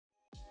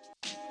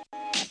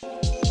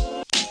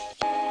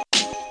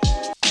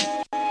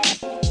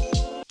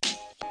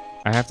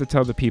I have to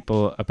tell the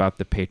people about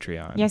the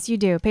Patreon. Yes, you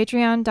do.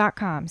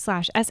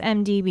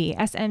 Patreon.com/SMDB.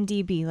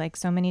 SMDB, like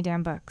so many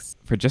damn books.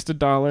 For just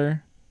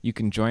 $1, you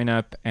can join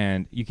up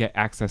and you get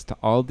access to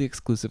all the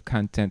exclusive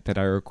content that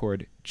I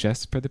record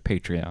just for the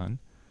Patreon.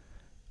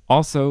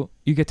 Also,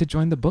 you get to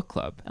join the book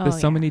club. The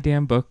So Many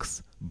Damn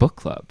Books book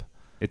club.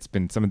 It's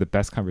been some of the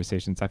best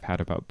conversations I've had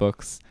about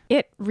books.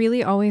 It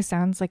really always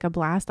sounds like a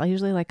blast. I'll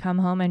usually come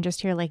home and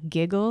just hear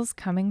giggles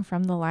coming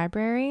from the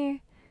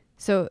library.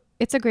 So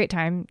it's a great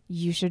time.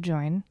 You should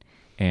join.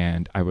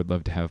 And I would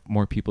love to have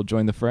more people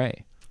join the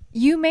fray.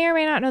 You may or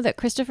may not know that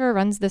Christopher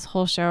runs this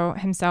whole show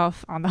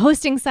himself on the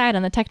hosting side,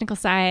 on the technical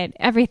side,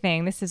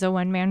 everything. This is a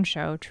one-man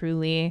show,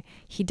 truly.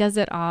 He does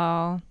it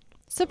all.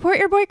 Support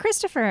your boy,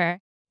 Christopher.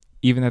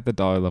 Even at the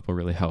dollar level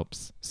really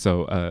helps.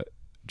 So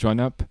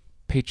join up.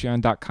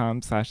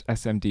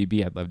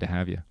 Patreon.com/SMDB. I'd love to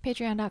have you.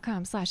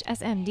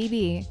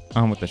 Patreon.com/SMDB.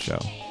 On with the show.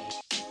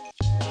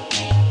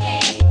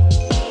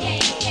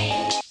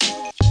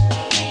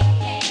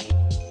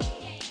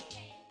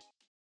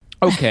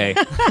 Okay.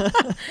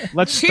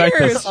 Let's start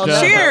this show.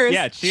 Cheers.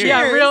 Yeah, cheers.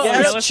 Yeah, real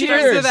Let's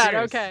cheers to that.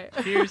 Cheers. Okay.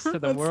 Cheers to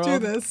the Let's world. do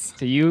this.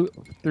 To you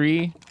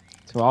three,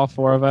 to all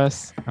four of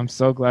us. I'm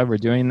so glad we're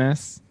doing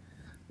this.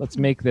 Let's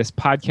make this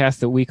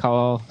podcast that we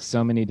call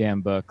So Many Damn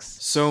Books.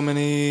 So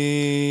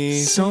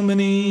many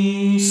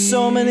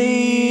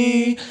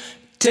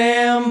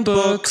damn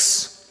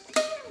books.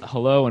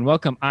 Hello and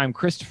welcome. I'm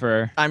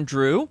Christopher. I'm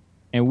Drew.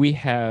 And we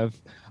have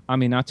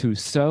Aminatou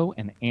So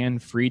and Anne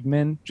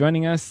Friedman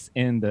joining us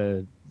in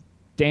the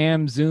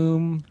damn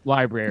Zoom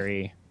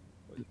library.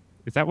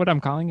 Is that what I'm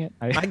calling it?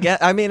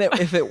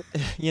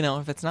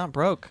 If it's not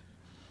broke.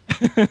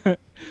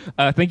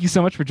 Thank you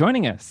so much for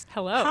joining us.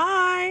 Hello.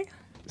 Hi.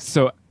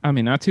 So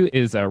Aminatou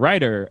is a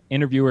writer,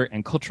 interviewer,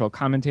 and cultural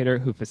commentator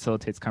who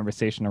facilitates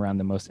conversation around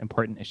the most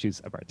important issues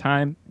of our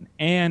time. And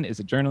Anne is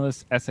a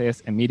journalist,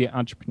 essayist, and media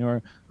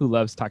entrepreneur who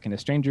loves talking to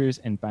strangers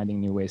and finding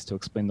new ways to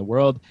explain the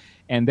world.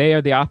 And they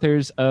are the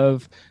authors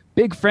of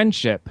Big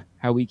Friendship,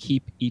 How We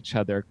Keep Each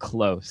Other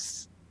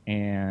Close.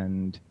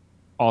 And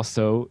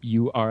also,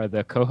 you are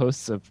the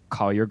co-hosts of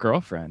Call Your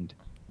Girlfriend,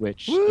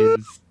 which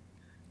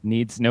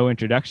needs no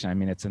introduction. I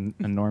mean, it's an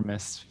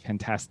enormous,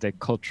 fantastic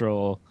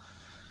cultural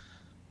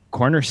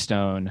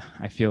cornerstone,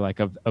 I feel like,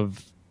 of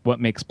what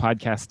makes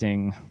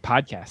podcasting.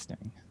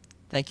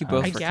 Thank you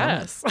both for coming.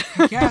 Yes. I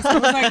was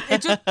like,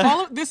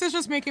 this is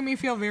just making me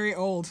feel very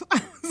old.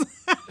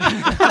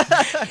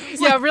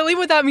 Yeah, really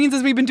what that means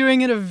is we've been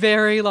doing it a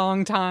very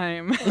long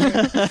time.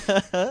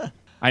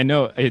 I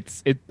know I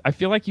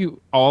feel like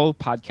all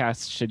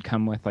podcasts should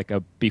come with like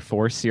a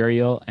before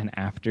serial and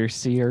after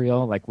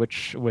serial. Like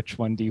which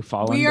one do you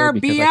fall under? We are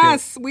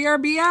BS. We're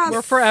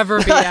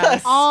forever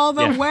BS. All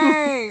the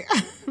way.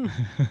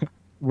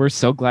 We're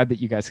so glad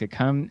that you guys could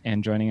come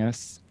and joining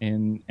us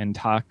and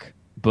talk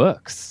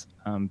books.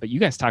 But you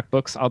guys talk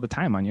books all the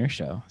time on your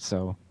show.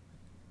 So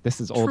this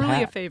is old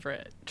hat.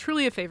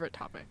 Truly a favorite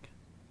topic.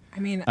 I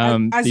mean,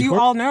 as you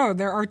all know,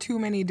 there are too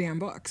many damn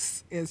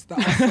books. Is the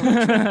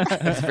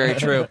That's very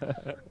true.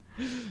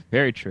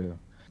 Very true.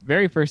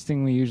 Very first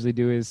thing we usually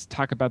do is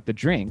talk about the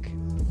drink.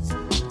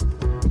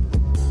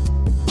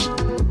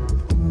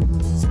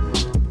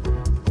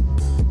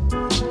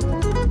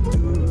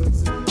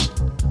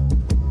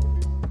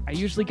 I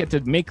usually get to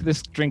make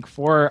this drink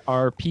for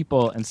our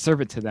people and serve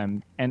it to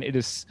them, and it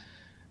is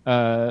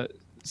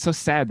so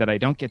sad that I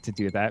don't get to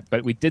do that,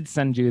 but we did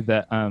send you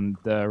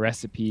the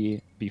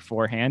recipe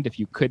beforehand if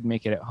you could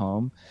make it at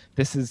home.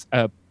 This is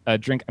a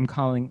drink I'm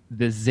calling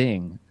the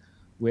Zing,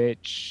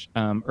 which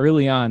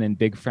early on in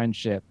Big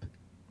Friendship,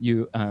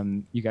 you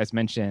guys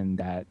mentioned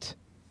that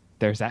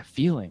there's that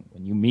feeling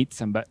when you meet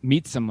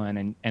someone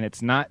and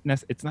it's not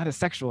a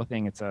sexual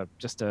thing. It's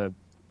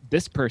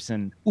this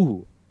person.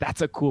 Ooh,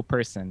 that's a cool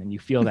person, and you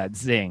feel that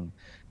zing.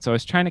 So I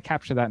was trying to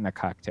capture that in a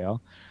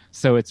cocktail.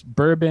 So it's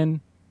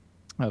bourbon,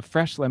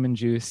 fresh lemon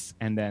juice,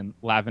 and then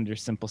lavender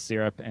simple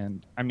syrup.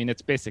 And I mean,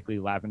 it's basically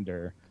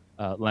lavender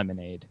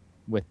lemonade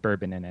with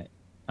bourbon in it.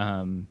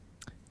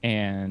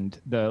 And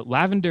the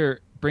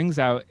lavender brings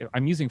out,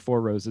 I'm using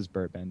Four Roses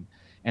bourbon,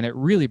 and it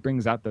really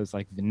brings out those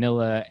like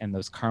vanilla and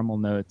those caramel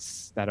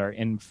notes that are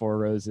in Four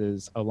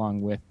Roses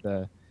along with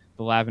the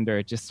lavender.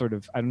 It just sort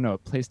of, I don't know,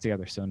 it plays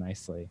together so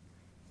nicely.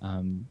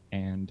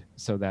 And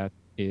so that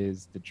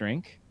is the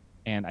drink.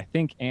 And I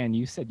think, Anne,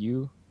 you said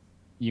you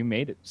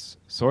made it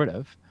sort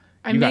of.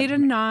 I made a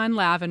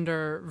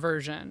non-lavender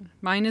version.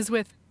 Mine is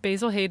with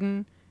Basil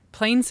Hayden,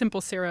 plain simple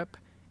syrup,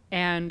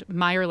 and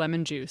Meyer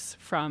lemon juice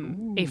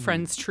from a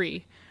friend's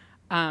tree.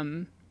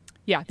 The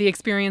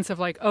experience of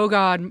like, oh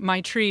God, my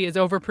tree is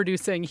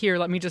overproducing. Here,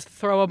 let me just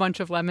throw a bunch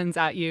of lemons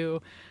at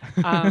you.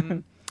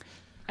 I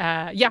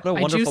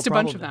juiced a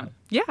bunch of them.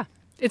 Yeah,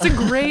 it's a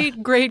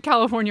great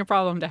California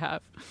problem to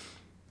have.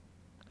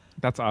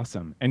 That's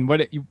awesome. And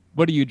what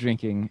are you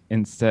drinking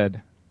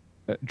instead?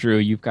 Drew,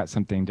 you've got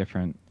something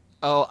different.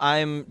 Oh,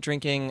 I'm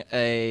drinking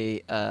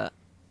a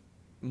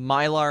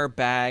Mylar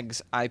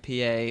Bags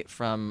IPA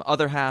from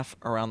Other Half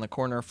around the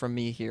corner from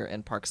me here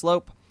in Park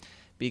Slope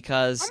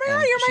because you're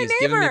my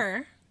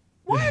neighbor.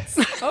 What?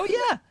 Oh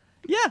yeah,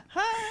 yeah.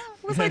 I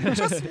was like,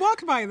 just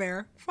walk by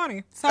there.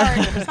 Funny.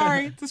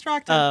 Sorry,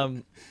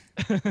 distracted.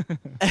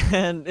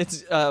 And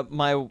it's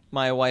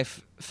my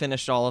wife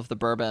finished all of the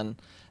bourbon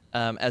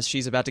as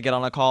she's about to get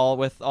on a call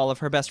with all of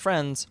her best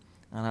friends,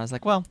 and I was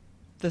like, well,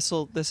 this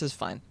is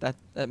fine. That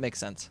makes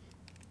sense.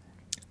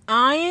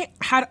 I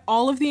had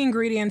all of the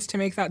ingredients to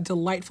make that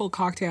delightful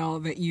cocktail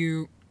that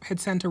you had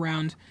sent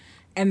around,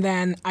 and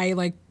then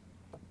I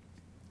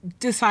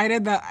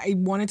decided that I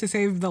wanted to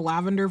save the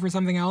lavender for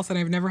something else, and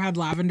I've never had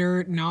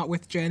lavender not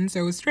with gin,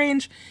 so it was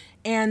strange.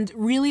 And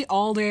really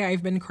all day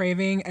I've been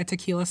craving a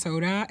tequila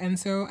soda, and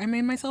so I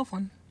made myself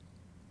one.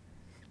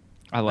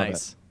 I love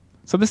it.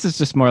 So this is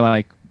just more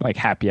like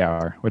happy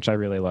hour, which I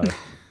really love.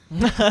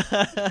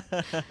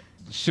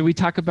 Should we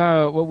talk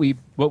about what we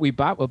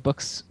bought, what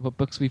books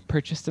we've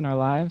purchased in our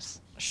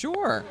lives?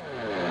 Sure.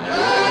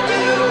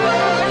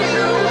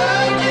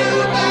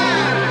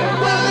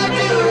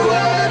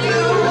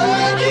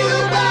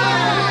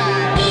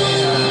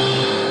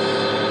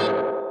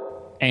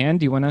 Anne,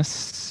 do you want to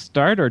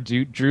start, or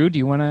Drew? Do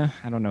you want to?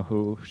 I don't know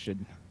who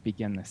should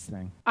begin this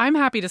thing. I'm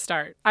happy to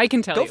start. I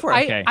can tell you. Go for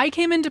it. Okay. I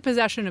came into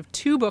possession of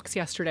 2 books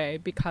yesterday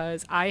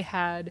because I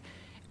had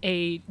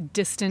a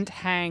distant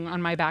hang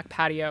on my back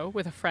patio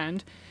with a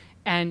friend,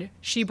 and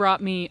she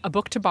brought me a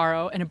book to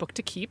borrow and a book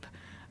to keep,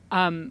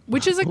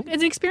 which is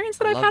an experience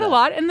that I've had a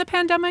lot in the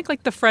pandemic,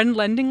 like the friend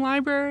lending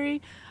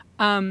library.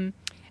 And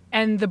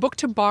the book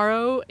to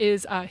borrow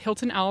is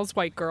Hilton Owl's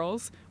White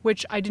Girls,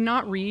 which I did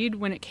not read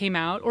when it came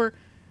out, or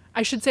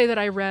I should say that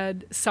I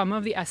read some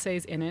of the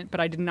essays in it, but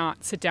I did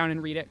not sit down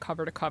and read it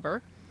cover to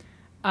cover.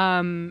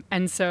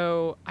 And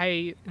so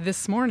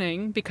this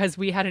morning, because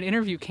we had an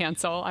interview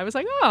cancel, I was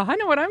like, oh, I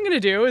know what I'm going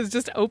to do is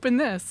just open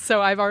this.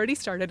 So I've already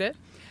started it.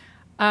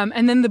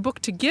 And then the book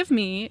to give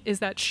me is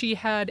that she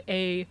had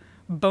a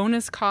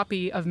bonus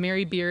copy of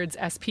Mary Beard's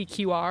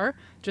SPQR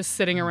just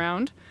sitting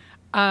around.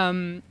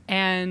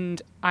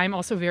 And I'm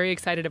also very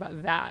excited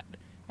about that.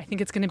 I think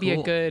it's going to be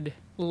a good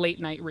late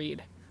night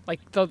read,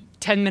 like the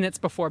 10 minutes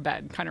before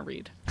bed kind of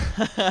read.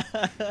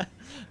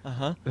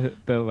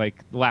 The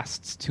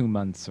last 2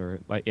 months, or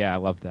I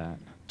love that.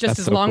 Just That's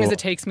as so long as cool. it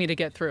takes me to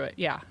get through it.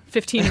 Yeah.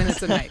 15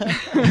 minutes a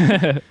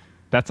night.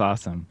 That's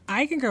awesome.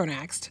 I can go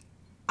next.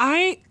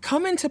 I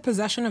come into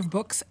possession of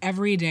books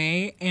every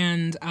day,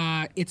 and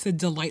it's a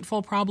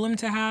delightful problem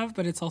to have,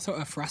 but it's also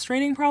a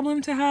frustrating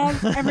problem to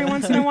have every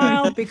once in a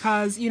while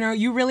because,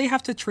 you really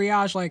have to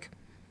triage,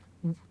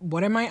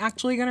 what am I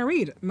actually going to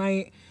read?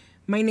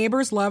 My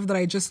neighbors love that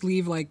I just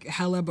leave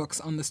hella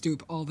books on the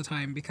stoop all the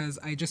time because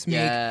I just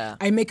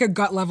make a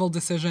gut level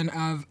decision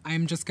of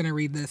I'm just going to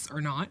read this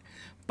or not.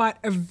 But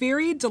a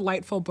very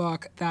delightful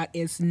book that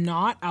is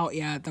not out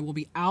yet, that will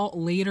be out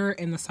later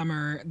in the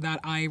summer, that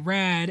I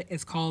read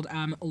is called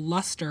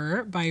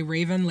Luster by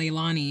Raven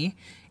Leilani,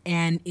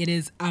 and it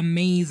is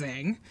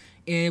amazing.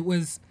 It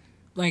was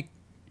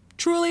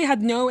truly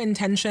had no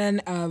intention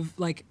of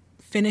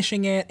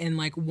finishing it in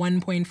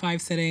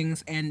 1.5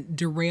 sittings and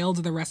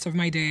derailed the rest of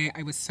my day.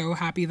 I was so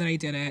happy that I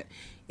did it.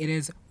 It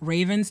is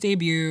Raven's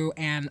debut,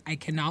 and I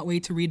cannot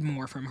wait to read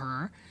more from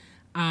her.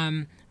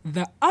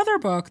 The other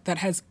book that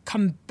has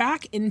come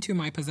back into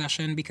my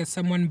possession because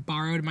someone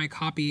borrowed my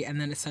copy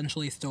and then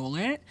essentially stole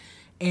it.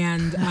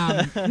 And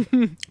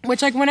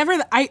which whenever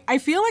I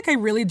feel like I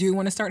really do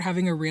want to start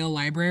having a real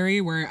library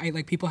where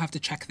people have to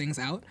check things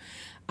out.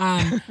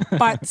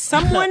 But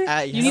someone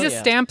you need a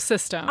stamp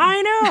system.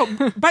 I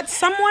know, but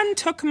someone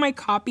took my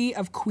copy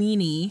of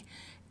Queenie,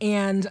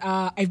 and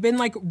I've been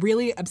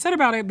really upset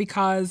about it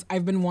because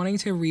I've been wanting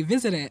to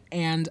revisit it.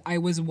 And I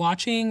was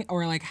watching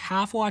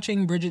half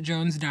watching Bridget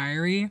Jones'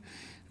 Diary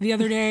the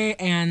other day,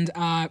 and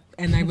I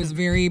was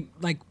very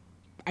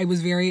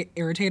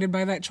irritated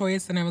by that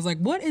choice. And I was like,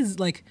 what is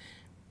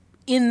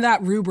in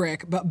that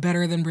rubric but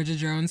better than Bridget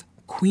Jones?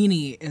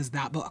 Queenie is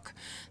that book.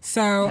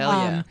 So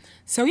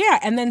yeah,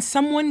 and then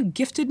someone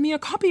gifted me a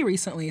copy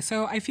recently.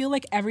 So I feel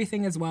like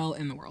everything is well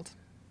in the world.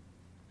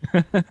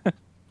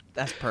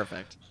 That's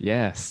perfect.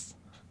 Yes.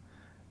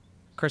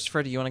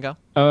 Christopher, do you want to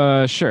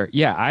go? Sure.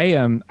 Yeah,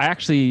 I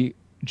actually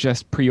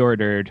just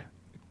pre-ordered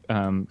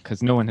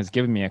because no one has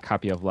given me a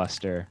copy of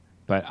Luster,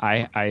 but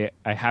I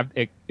have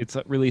it. It's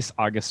released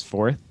August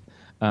 4th,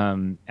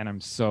 and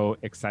I'm so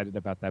excited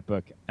about that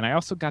book. And I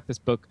also got this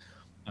book,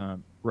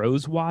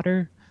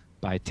 Rosewater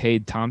by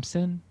Tade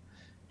Thompson,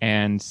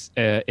 and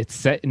it's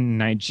set in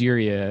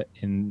Nigeria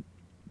in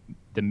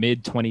the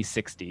mid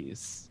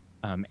 2060s,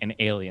 in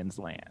aliens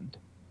land.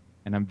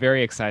 And I'm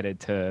very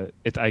excited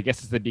I guess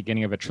it's the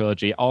beginning of a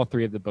trilogy. All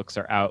 3 of the books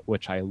are out,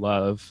 which I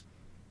love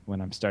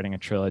when I'm starting a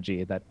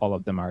trilogy, that all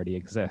of them already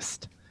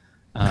exist.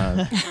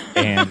 And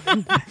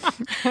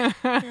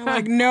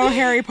You're no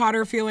Harry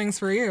Potter feelings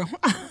for you.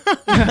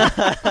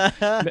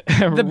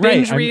 The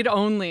binge read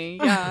only.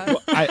 Yeah.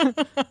 Well,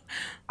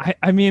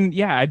 I mean,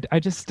 yeah, I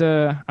just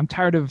I'm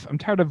tired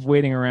of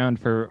waiting around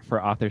for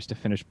authors to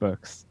finish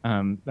books.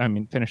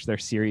 Finish their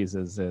series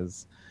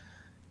is.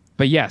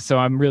 But yeah, so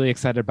I'm really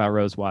excited about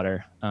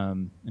Rosewater,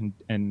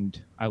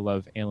 and I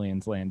love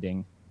Aliens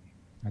Landing.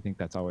 I think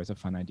that's always a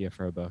fun idea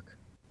for a book.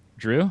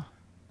 Drew?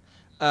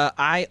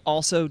 I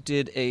also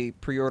did a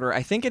pre-order.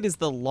 I think it is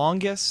the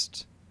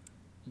longest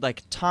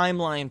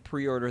timeline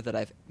pre-order that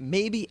I've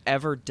maybe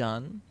ever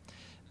done.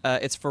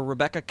 It's for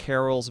Rebecca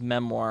Carroll's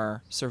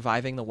memoir,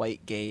 Surviving the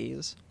White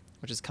Gaze,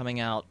 which is coming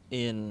out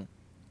in,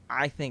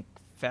 I think,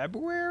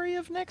 February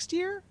of next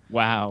year.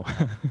 Wow.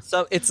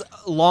 So it's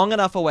long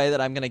enough away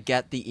that I'm going to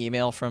get the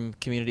email from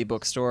Community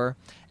Bookstore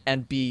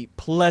and be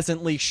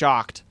pleasantly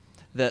shocked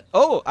that,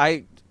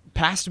 I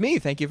passed me.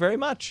 Thank you very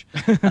much.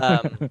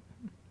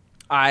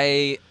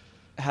 I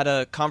had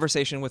a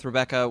conversation with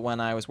Rebecca when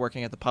I was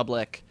working at the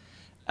Public,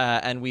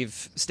 and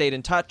we've stayed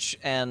in touch,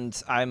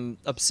 and I'm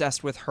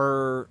obsessed with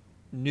her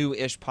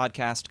new-ish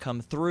podcast,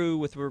 Come Through,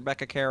 with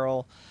Rebecca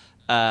Carroll.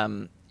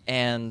 And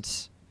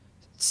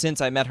since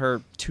I met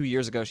her 2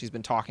 years ago, she's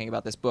been talking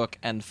about this book,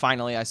 and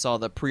finally I saw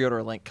the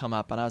pre-order link come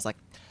up, and I was like,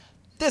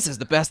 this is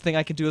the best thing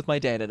I can do with my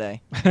day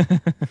today.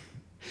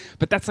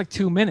 But that's like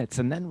 2 minutes,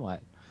 and then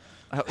what?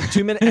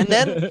 2 minutes, and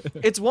then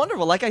it's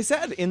wonderful. Like I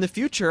said, in the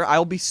future,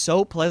 I'll be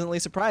so pleasantly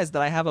surprised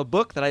that I have a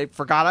book that I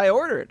forgot I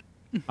ordered.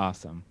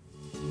 Awesome.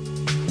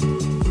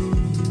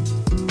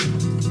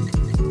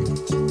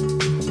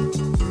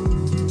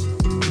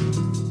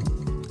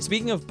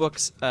 Speaking of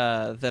books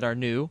that are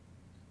new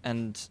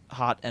and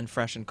hot and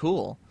fresh and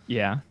cool,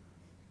 Yeah.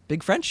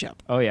 Big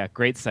Friendship. Oh, yeah.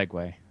 Great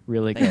segue.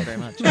 Really Thank good. you very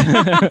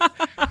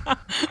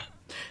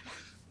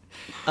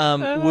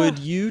much. Would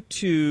you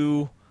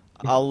two,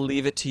 I'll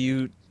leave it to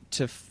you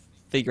to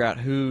figure out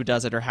who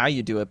does it or how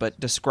you do it, but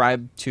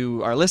describe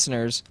to our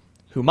listeners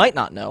who might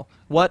not know,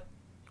 what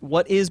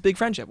is Big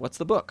Friendship? What's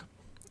the book?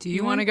 Do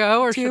you want to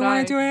go, or Do should you I?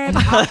 want to do it?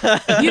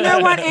 You know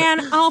what,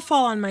 Anne? I'll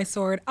fall on my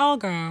sword. I'll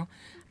go.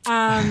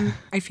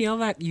 I feel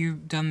that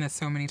you've done this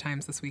so many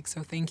times this week,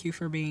 so thank you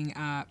for being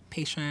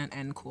patient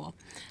and cool.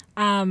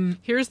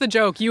 Here's the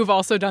joke. You've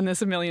also done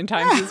this a million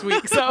times this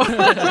week, so. Sorry,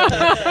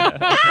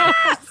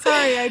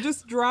 I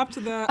just dropped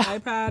the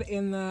iPad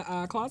in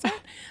the closet.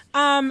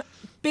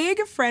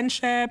 Big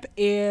Friendship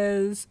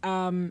is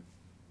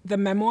the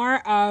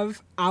memoir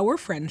of our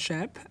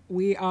friendship.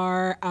 We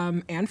are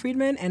Anne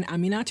Friedman and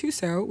Aminatou.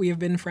 So we have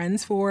been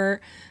friends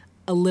for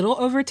a little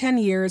over 10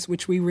 years,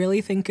 which we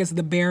really think is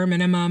the bare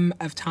minimum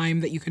of time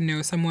that you can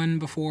know someone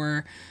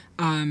before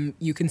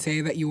you can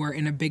say that you are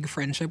in a big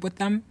friendship with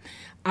them.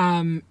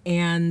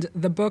 And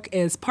the book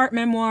is part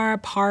memoir,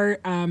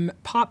 part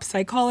pop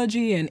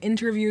psychology and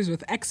interviews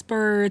with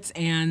experts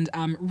and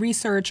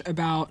research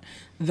about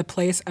the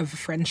place of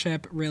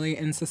friendship really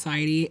in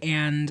society.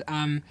 And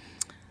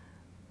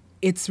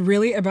it's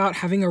really about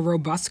having a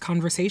robust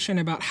conversation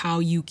about how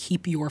you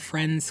keep your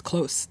friends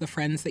close, the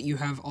friends that you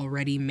have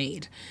already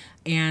made.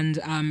 And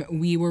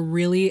we were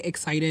really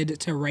excited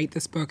to write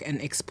this book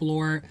and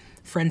explore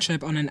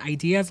friendship on an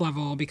ideas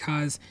level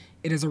because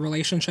it is a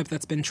relationship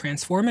that's been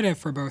transformative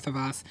for both of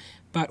us.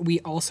 But we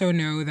also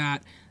know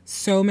that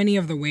so many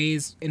of the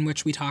ways in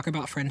which we talk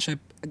about friendship,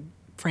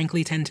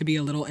 frankly, tend to be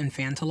a little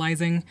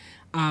infantilizing.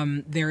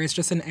 There is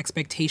just an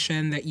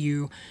expectation that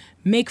you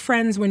make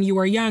friends when you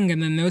are young,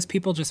 and then those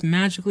people just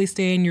magically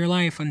stay in your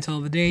life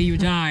until the day you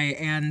die,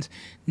 and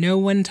no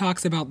one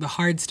talks about the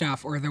hard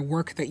stuff or the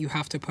work that you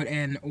have to put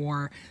in,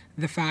 or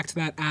the fact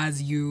that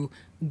as you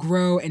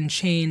grow and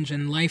change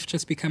and life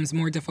just becomes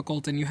more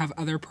difficult and you have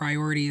other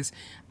priorities,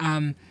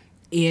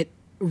 it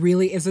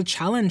really is a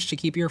challenge to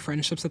keep your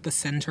friendships at the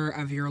center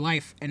of your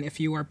life. And if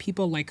you are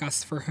people like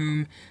us for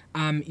whom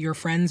your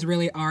friends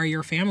really are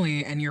your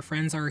family, and your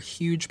friends are a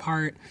huge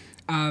part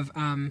of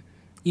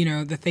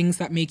the things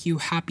that make you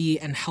happy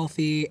and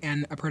healthy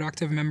and a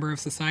productive member of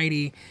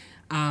society,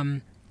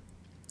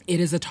 it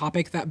is a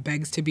topic that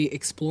begs to be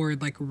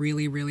explored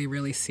really, really,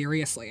 really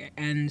seriously.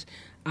 And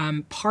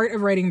part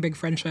of writing Big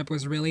Friendship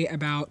was really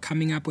about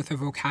coming up with a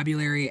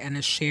vocabulary and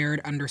a shared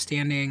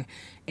understanding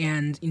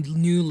and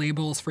new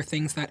labels for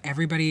things that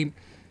everybody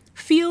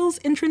feels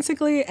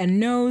intrinsically and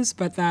knows,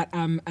 but that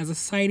as a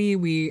society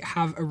we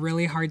have a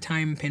really hard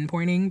time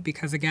pinpointing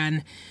because,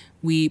 again,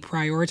 we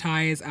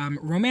prioritize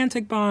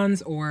romantic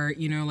bonds or,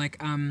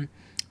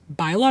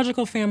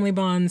 biological family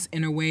bonds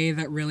in a way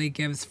that really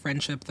gives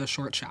friendship the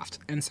short shaft.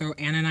 And so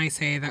Anne and I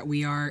say that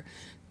we are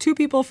two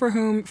people for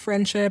whom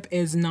friendship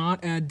is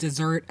not a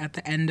dessert at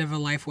the end of a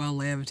life well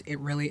lived. It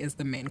really is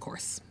the main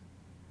course.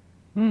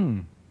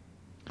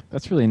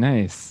 That's really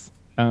nice.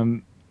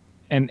 And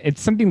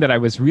it's something that I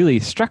was really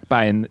struck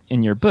by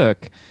in your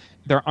book.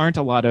 There aren't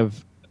a lot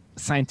of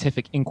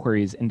scientific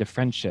inquiries into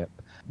friendship.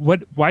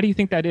 Why do you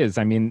think that is?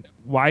 I mean,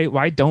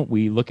 why don't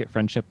we look at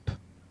friendship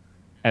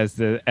as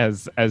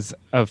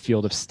a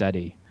field of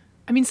study?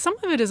 I mean, some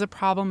of it is a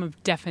problem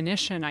of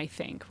definition, I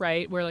think,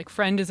 right? Where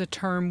friend is a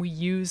term we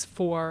use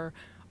for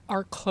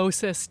our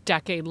closest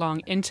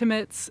decade-long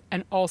intimates,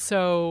 and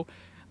also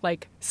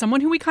someone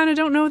who we kind of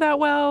don't know that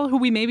well, who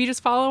we maybe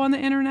just follow on the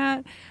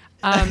internet.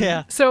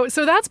 Yeah. So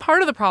that's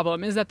part of the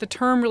problem, is that the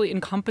term really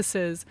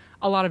encompasses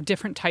a lot of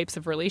different types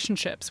of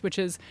relationships, which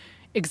is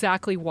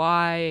exactly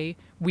why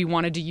we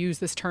wanted to use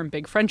this term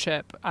Big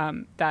Friendship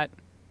that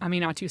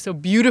Aminatou so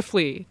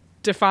beautifully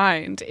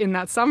defined in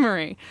that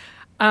summary.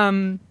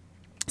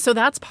 So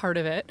that's part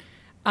of it.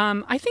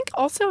 I think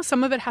also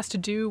some of it has to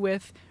do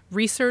with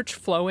research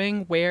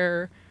flowing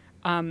where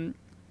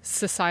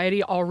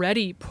society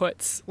already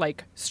puts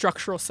like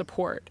structural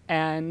support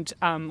and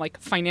like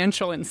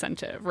financial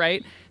incentive,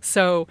 right?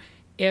 So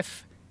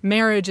if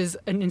marriage is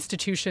an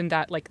institution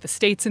that like the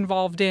state's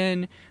involved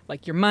in,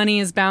 like your money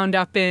is bound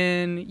up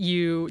in,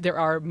 there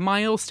are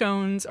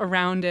milestones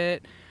around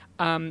it.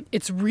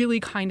 It's really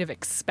kind of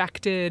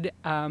expected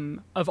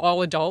of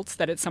all adults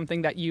that it's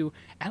something that you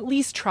at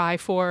least try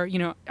for. You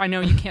know, I know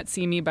you can't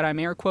see me, but I'm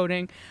air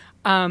quoting.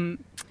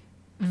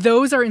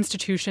 Those are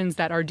institutions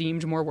that are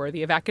deemed more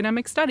worthy of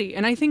academic study.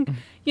 And I think,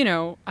 you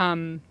know,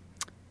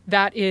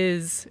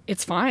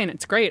 it's fine.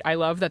 It's great. I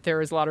love that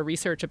there is a lot of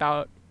research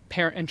about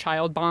parent and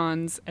child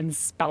bonds and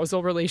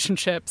spousal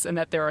relationships and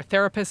that there are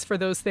therapists for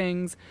those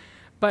things.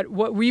 But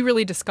what we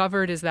really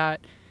discovered is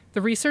that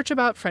the research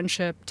about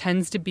friendship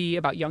tends to be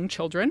about young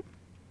children.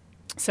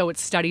 So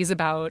it's studies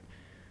about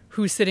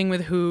who's sitting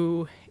with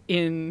who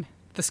in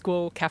the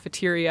school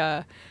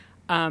cafeteria,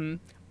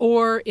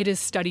 or it is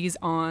studies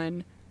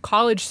on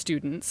college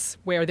students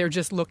where they're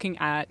just looking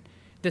at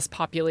this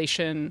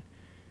population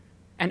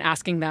and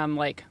asking them,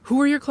 like, who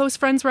are your close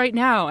friends right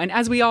now? And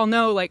as we all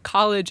know, like,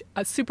 college,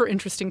 a super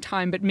interesting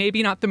time, but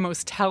maybe not the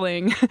most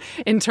telling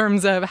in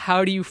terms of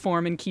how do you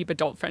form and keep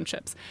adult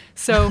friendships.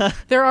 So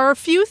there are a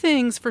few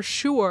things for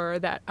sure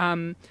that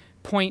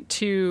point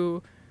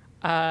to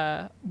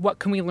what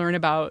can we learn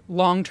about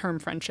long-term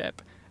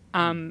friendship,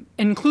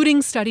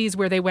 including studies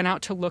where they went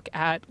out to look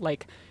at,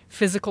 like,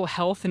 physical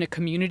health in a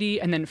community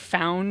and then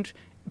found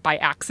by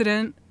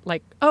accident,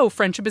 like, oh,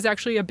 friendship is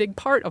actually a big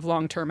part of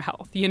long-term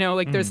health. You know,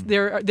 like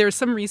there's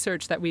some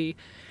research that we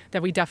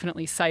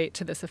definitely cite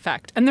to this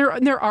effect. And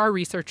there are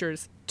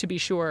researchers, to be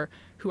sure,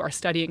 who are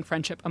studying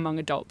friendship among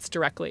adults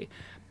directly.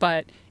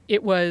 But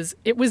it was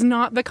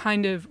not the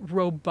kind of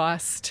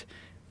robust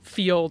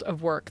field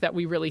of work that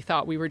we really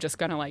thought we were just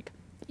going to like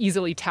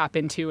easily tap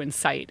into and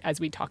cite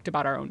as we talked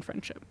about our own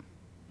friendship.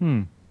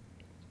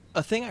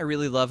 A thing I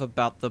really love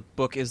about the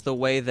book is the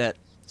way that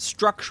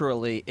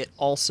structurally it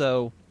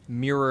also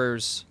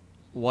mirrors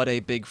what a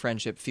big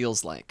friendship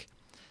feels like.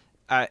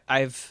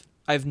 I've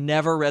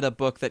never read a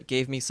book that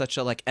gave me such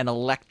a like an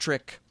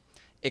electric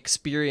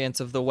experience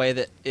of the way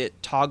that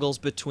it toggles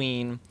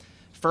between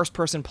first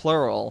person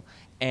plural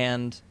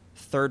and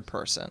third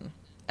person.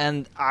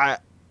 And I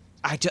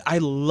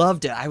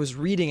loved it. I was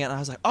reading it and I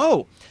was like,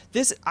 oh,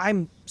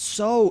 I'm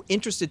so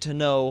interested to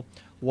know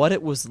what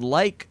it was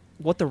like,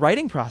 what the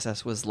writing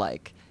process was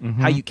like,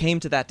 how you came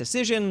to that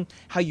decision,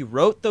 how you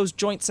wrote those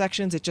joint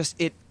sections.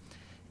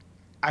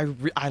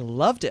 I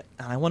loved it,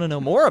 and I want to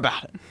know more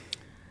about it.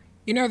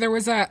 You know, there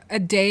was a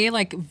day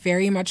like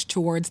very much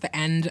towards the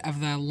end of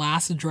the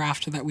last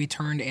draft that we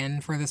turned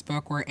in for this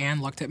book where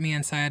Anne looked at me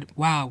and said,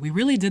 wow, we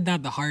really did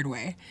that the hard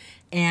way.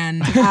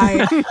 And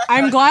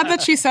I'm glad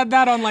that she said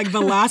that on like the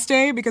last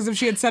day, because if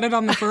she had said it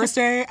on the first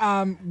day,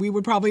 we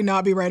would probably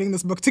not be writing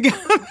this book together.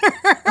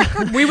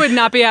 We would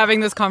not be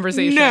having this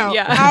conversation. No,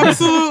 yeah.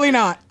 Absolutely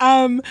not.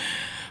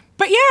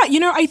 But yeah, you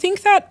know, I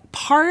think that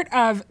part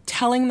of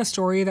telling the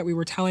story that we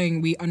were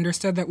telling, we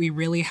understood that we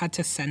really had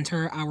to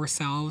center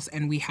ourselves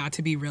and we had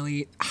to be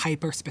really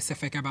hyper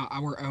specific about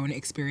our own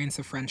experience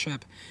of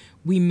friendship.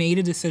 We made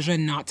a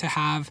decision not to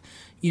have,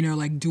 you know,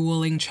 like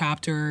dueling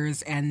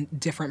chapters and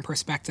different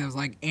perspectives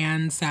like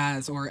Anne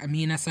says or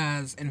Amina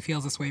says and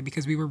feels this way,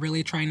 because we were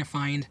really trying to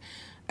find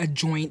a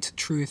joint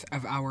truth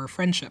of our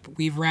friendship.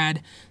 We've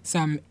read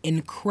some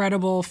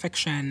incredible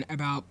fiction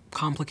about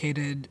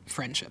complicated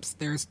friendships.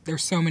 There's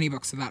so many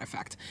books to that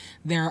effect.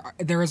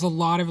 There is a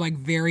lot of like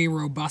very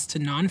robust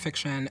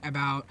nonfiction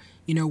about,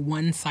 you know,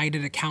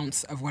 one-sided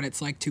accounts of what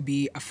it's like to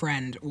be a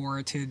friend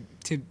or to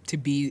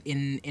be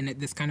in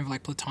this kind of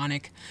like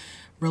platonic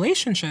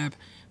relationship.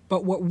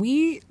 But what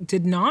we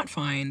did not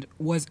find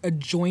was a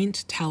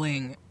joint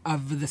telling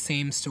of the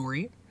same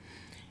story.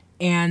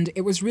 And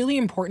it was really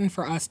important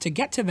for us to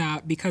get to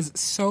that because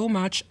so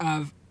much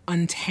of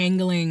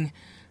untangling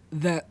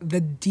the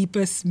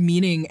deepest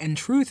meaning and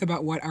truth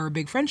about what our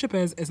big friendship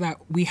is that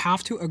we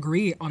have to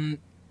agree on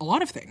a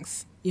lot of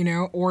things, you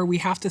know, or we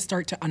have to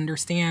start to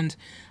understand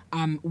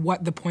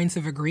what the points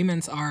of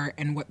agreements are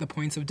and what the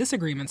points of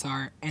disagreements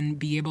are and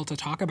be able to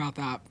talk about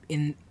that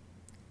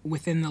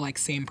within the like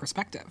same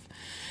perspective.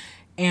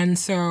 And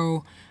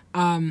so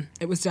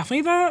it was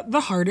definitely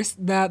the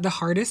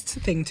hardest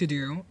thing to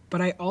do,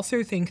 but I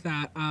also think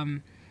that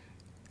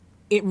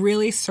it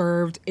really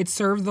served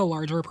the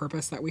larger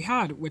purpose that we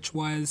had, which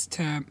was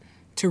to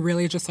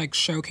really just like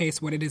showcase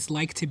what it is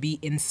like to be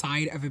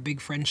inside of a big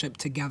friendship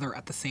together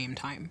at the same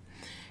time.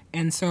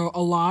 And so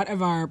a lot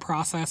of our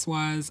process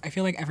was, I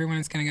feel like everyone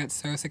is going to get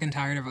so sick and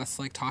tired of us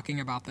like talking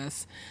about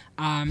this,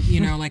 you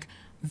know, like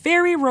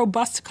very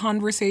robust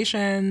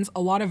conversations,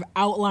 a lot of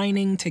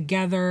outlining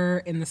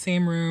together in the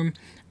same room.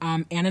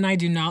 Anne and I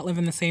do not live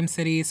in the same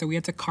city, so we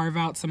had to carve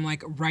out some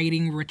like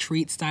writing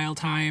retreat style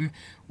time,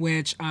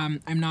 which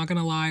I'm not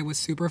gonna lie was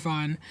super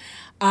fun.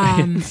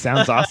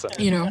 Sounds awesome.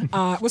 You know,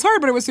 it was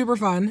hard, but it was super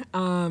fun.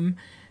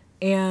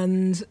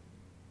 And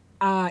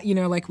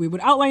like we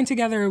would outline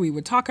together, we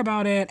would talk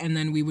about it, and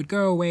then we would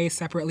go away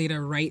separately to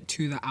write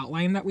to the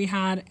outline that we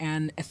had.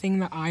 And a thing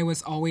that I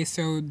was always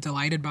so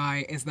delighted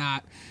by is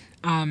that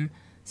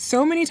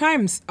so many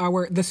times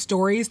the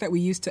stories that we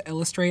used to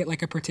illustrate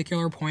like a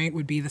particular point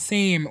would be the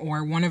same,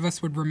 or one of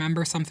us would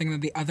remember something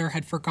that the other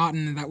had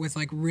forgotten that was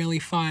like really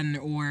fun,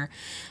 or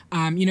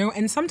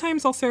and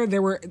sometimes also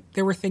there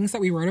were things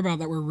that we wrote about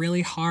that were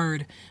really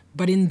hard,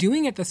 but in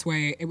doing it this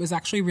way it was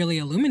actually really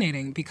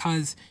illuminating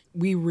because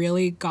we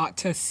really got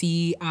to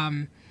see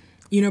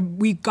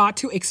we got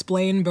to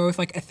explain both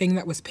like a thing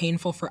that was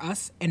painful for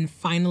us and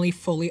finally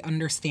fully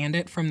understand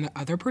it from the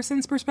other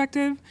person's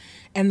perspective.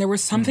 And there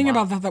was something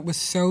about that was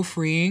so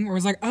freeing, where it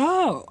was like,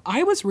 oh,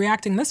 I was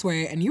reacting this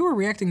way and you were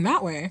reacting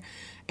that way.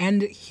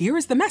 And here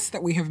is the mess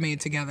that we have made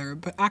together.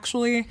 But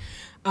actually,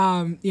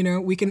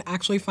 we can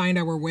actually find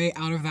our way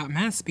out of that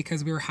mess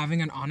because we were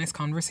having an honest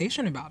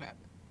conversation about it.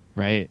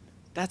 Right.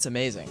 That's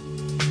amazing.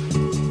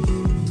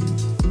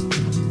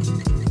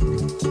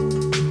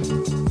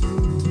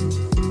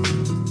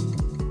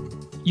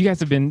 You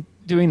guys have been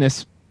doing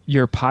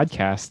your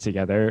podcast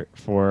together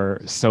for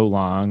so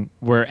long.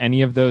 Were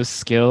any of those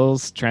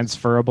skills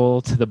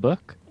transferable to the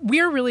book?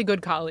 We're really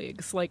good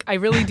colleagues. Like, I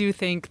really do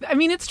think, I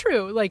mean, it's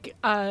true, like,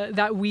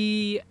 that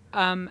we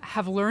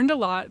have learned a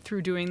lot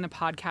through doing the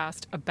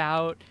podcast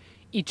about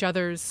each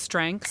other's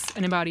strengths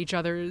and about each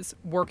other's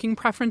working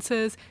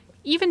preferences,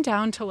 even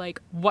down to, like,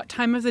 what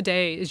time of the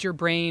day is your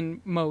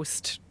brain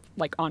most,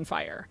 like, on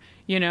fire,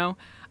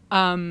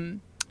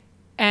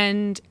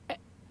 And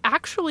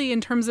actually,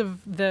 in terms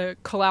of the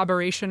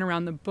collaboration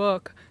around the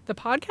book, the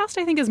podcast,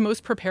 I think, has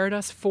most prepared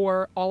us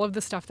for all of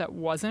the stuff that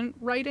wasn't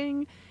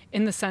writing,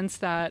 in the sense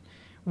that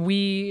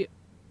we,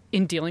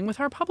 in dealing with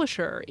our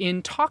publisher,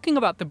 in talking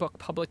about the book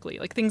publicly,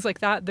 like things like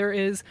that, there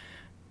is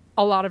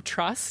a lot of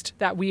trust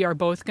that we are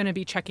both going to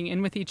be checking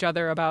in with each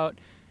other about,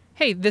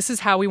 hey, this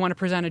is how we want to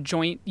present a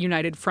joint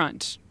united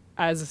front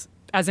as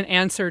an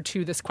answer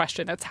to this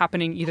question that's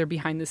happening either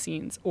behind the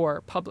scenes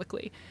or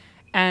publicly.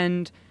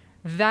 And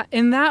that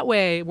in that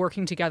way,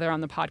 working together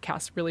on the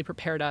podcast really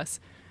prepared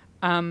us.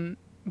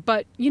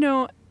 But,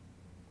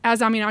 as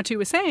Aminatou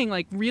was saying,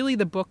 like, really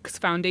the book's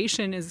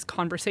foundation is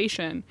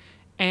conversation.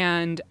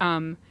 And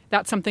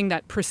that's something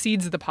that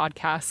precedes the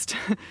podcast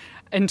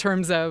in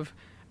terms of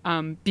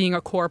being a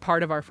core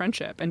part of our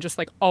friendship and just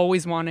like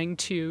always wanting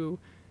to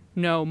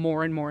know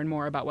more and more and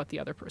more about what the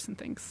other person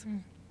thinks.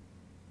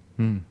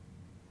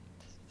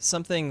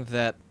 Something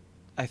that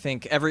I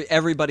think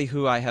everybody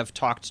who I have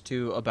talked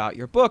to about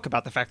your book,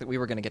 about the fact that we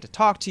were going to get to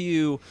talk to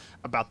you,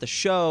 about the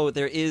show,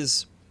 there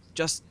is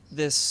just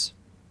this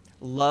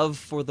love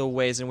for the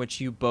ways in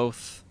which you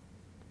both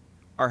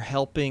are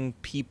helping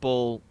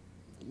people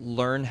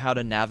learn how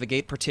to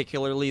navigate,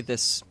 particularly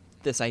this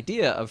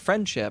idea of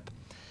friendship.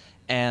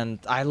 And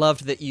I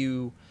loved that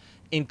you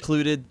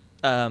included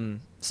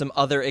some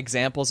other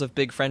examples of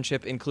big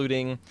friendship,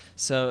 including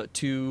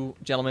two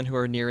gentlemen who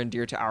are near and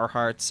dear to our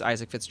hearts,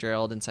 Isaac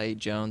Fitzgerald and Saeed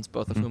Jones,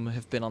 both of whom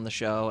have been on the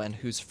show and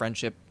whose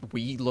friendship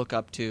we look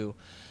up to.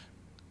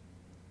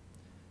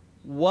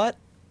 What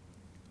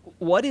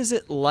is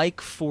it like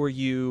for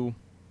you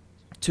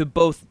to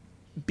both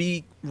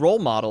be role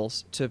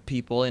models to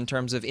people in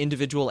terms of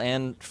individual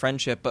and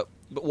friendship, but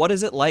what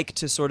is it like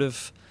to sort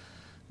of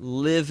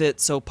live it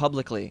so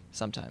publicly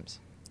sometimes?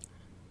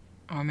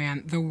 Oh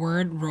man, the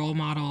word role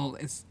model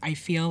is, I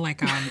feel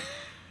like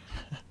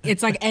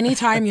it's like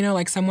anytime,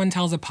 like someone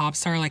tells a pop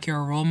star like you're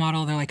a role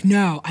model, they're like,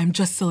 no, I'm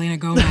just Selena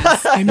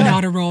Gomez. I'm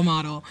not a role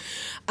model.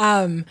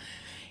 I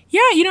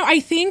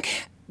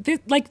think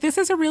this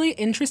is a really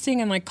interesting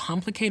and like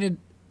complicated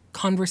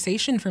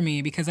conversation for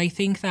me, because I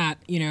think that,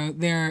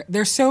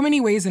 there's so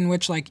many ways in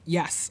which, like,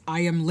 yes,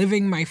 I am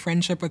living my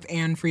friendship with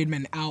Anne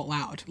Friedman out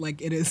loud.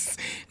 Like, it is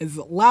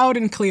loud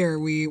and clear.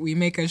 We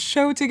make a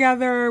show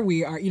together.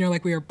 We are,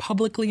 we are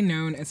publicly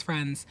known as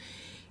friends.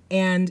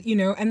 And,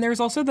 and there's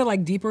also the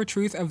like deeper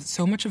truth of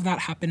so much of that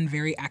happened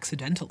very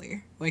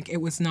accidentally. Like, it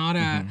was not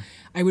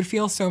I would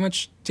feel so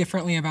much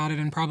differently about it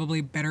and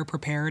probably better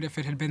prepared if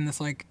it had been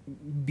this like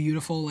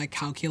beautiful, like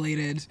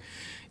calculated,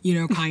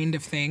 kind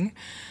of thing.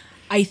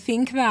 I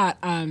think that,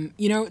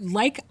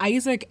 like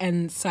Isaac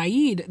and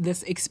Saeed,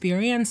 this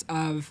experience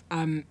of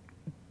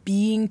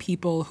being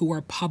people who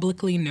are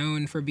publicly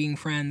known for being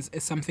friends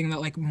is something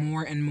that like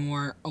more and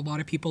more a lot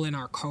of people in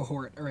our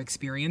cohort are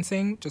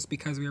experiencing, just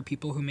because we are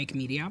people who make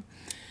media.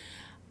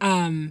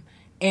 And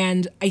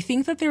I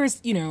think that there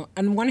is,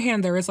 on one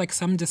hand, there is like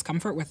some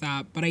discomfort with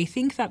that, but I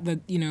think that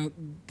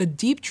the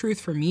deep truth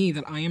for me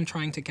that I am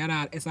trying to get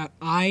at is that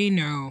I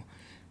know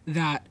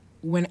that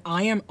when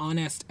I am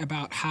honest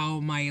about how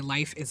my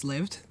life is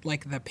lived,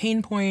 like the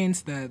pain points,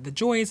 the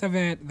joys of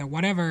it, the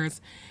whatevers,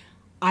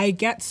 I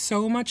get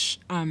so much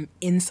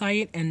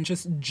insight and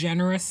just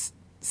generous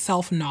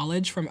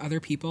self-knowledge from other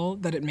people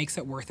that it makes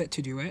it worth it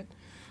to do it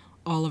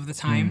all of the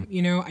time.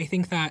 I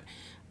think that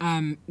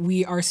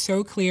we are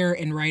so clear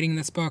in writing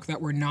this book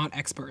that we're not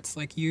experts.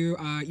 Like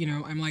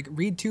I'm like,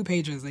 read 2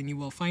 pages and you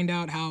will find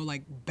out how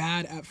like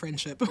bad at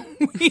friendship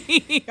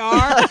we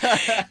are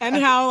and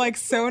how like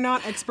so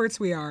not experts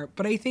we are.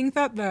 But I think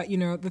that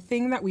the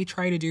thing that we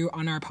try to do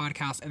on our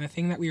podcast and the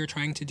thing that we are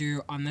trying to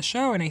do on the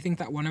show, and I think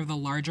that one of the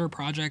larger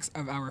projects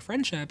of our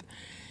friendship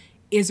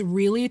is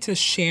really to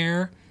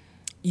share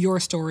your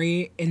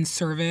story in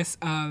service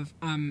of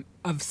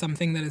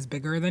something that is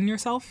bigger than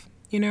yourself.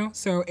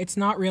 So it's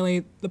not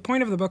really, the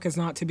point of the book is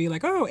not to be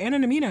like, oh, Anna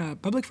and Amina,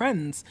 public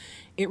friends.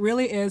 It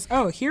really is,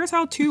 oh, here's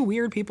how 2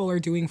 weird people are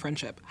doing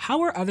friendship.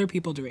 How are other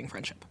people doing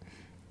friendship?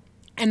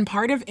 And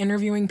part of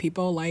interviewing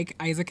people like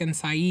Isaac and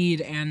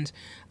Saeed and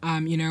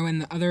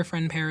the other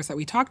friend pairs that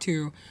we talked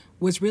to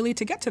was really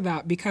to get to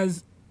that,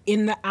 because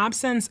in the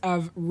absence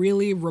of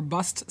really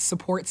robust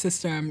support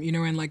system,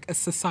 and like a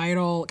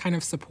societal kind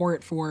of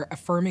support for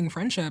affirming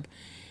friendship,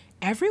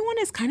 everyone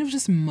is kind of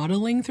just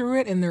muddling through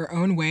it in their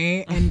own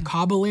way and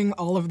cobbling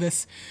all of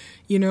this,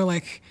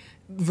 like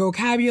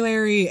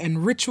vocabulary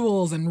and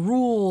rituals and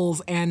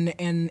rules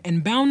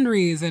and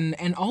boundaries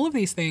and all of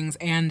these things.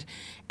 And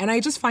I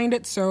just find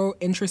it so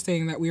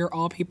interesting that we are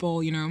all people,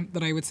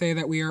 that I would say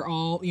that we are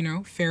all,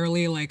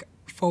 fairly like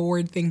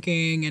forward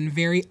thinking and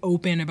very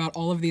open about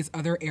all of these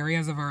other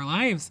areas of our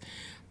lives.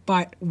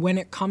 But when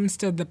it comes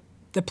to the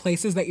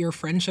places that your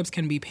friendships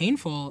can be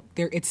painful,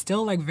 it's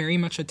still like very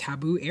much a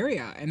taboo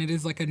area, and it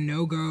is like a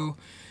no-go.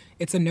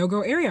 It's a no-go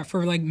area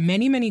for like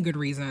many, many good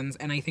reasons,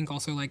 and I think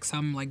also like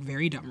some like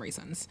very dumb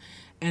reasons.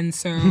 And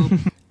so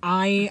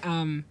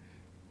I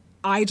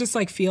just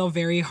like feel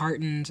very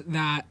heartened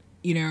that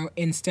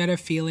instead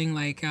of feeling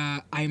like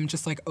I'm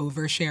just like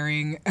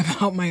oversharing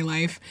about my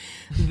life,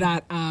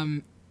 that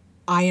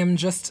I am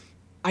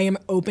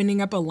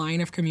opening up a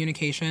line of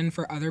communication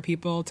for other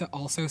people to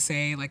also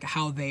say like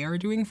how they are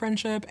doing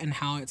friendship and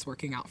how it's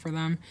working out for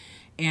them.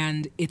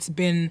 And it's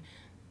been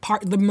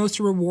the most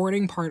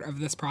rewarding part of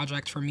this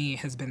project for me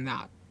has been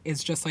that.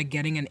 It's just like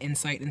getting an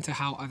insight into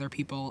how other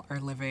people are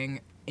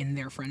living in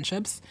their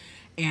friendships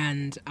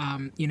and,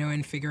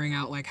 and figuring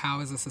out like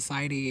how as a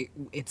society,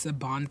 it's a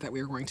bond that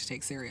we're going to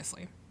take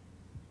seriously.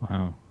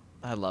 Wow.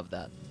 I love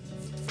that.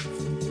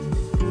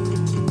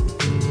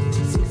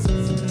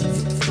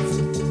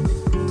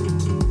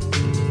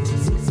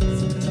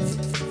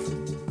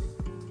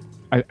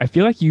 I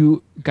feel like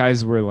you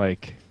guys were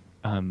like,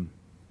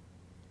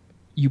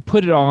 you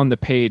put it all on the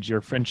page,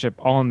 your friendship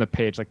all on the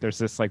page. Like there's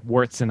this like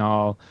warts and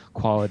all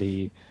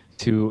quality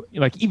to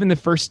like even the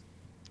first,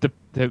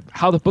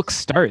 how the book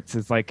starts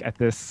is like at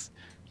this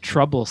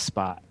trouble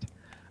spot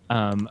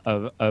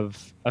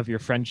of your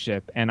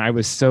friendship. And I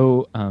was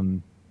so,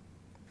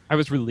 I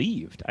was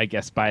relieved, I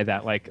guess, by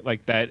that,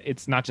 like that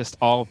it's not just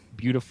all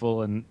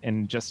beautiful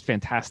and just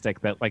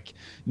fantastic, that like,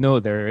 no,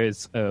 there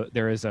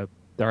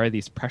are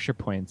these pressure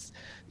points.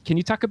 Can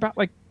you talk about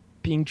like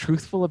being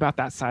truthful about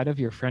that side of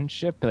your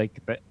friendship? Like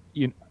that,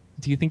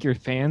 do you think your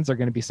fans are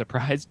going to be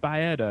surprised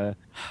by it?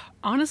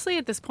 Honestly,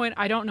 at this point,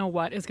 I don't know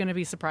what is going to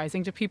be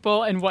surprising to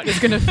people and what is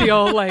going to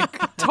feel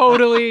like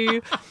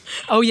totally,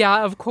 oh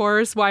yeah, of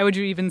course. Why would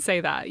you even say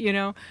that?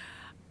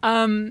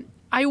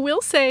 I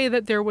will say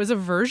that there was a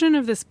version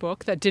of this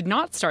book that did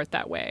not start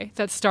that way,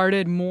 that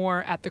started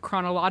more at the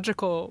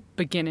chronological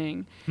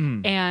beginning.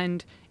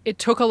 And it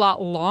took a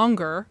lot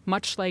longer,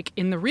 much like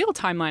in the real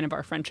timeline of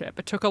our friendship.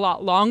 It took a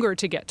lot longer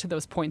to get to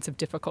those points of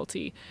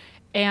difficulty.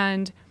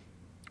 And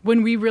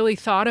when we really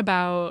thought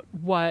about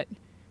what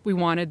we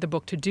wanted the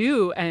book to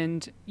do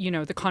and,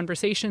 the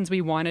conversations we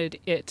wanted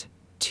it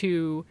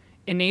to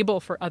enable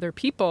for other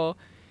people,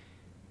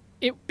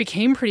 it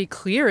became pretty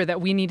clear that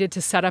we needed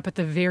to set up at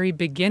the very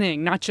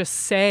beginning, not just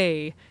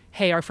say,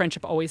 hey, our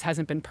friendship always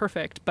hasn't been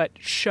perfect, but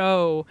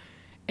show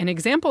an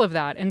example of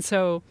that. And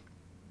so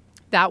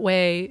that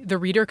way the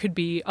reader could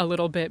be a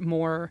little bit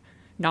more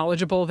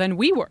knowledgeable than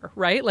we were,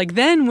 right? Like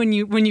then when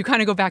you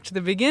kind of go back to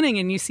the beginning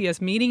and you see us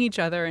meeting each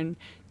other and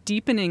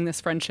deepening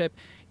this friendship,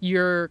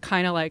 you're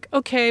kind of like,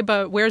 okay,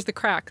 but where's the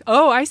crack?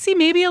 Oh, I see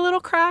maybe a little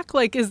crack.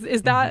 Like, is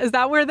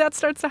that where that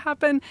starts to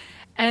happen?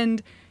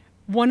 And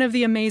one of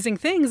the amazing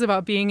things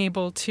about being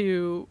able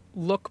to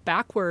look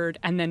backward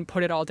and then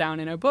put it all down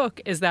in a book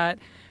is that,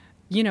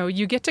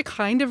 you get to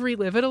kind of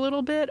relive it a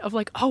little bit of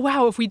like, oh,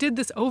 wow, if we did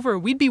this over,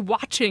 we'd be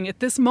watching at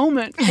this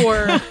moment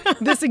for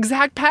this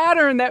exact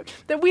pattern that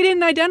we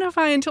didn't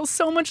identify until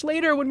so much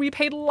later when we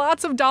paid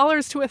lots of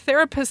dollars to a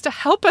therapist to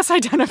help us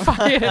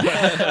identify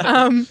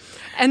it.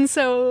 And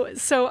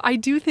so I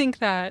do think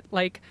that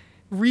like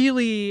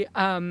really,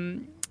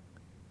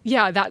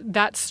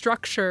 that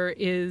structure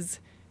is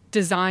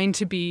designed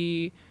to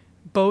be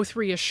both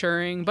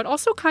reassuring, but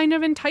also kind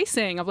of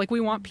enticing of like, we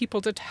want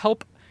people to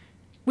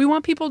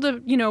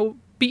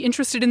be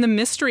interested in the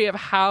mystery of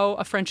how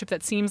a friendship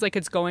that seems like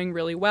it's going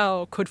really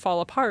well could fall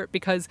apart,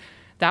 because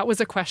that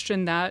was a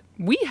question that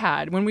we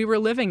had when we were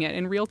living it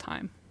in real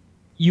time.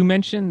 You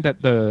mentioned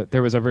that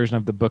there was a version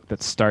of the book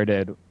that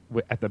started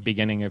at the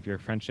beginning of your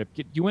friendship.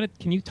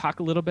 Can you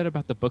talk a little bit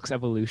about the book's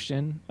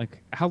evolution?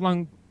 Like how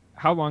long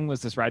how long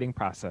was this writing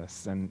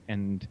process?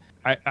 And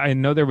I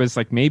know there was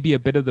like maybe a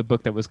bit of the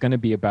book that was going to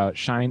be about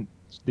shine,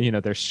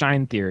 there's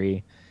shine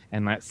theory,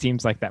 and that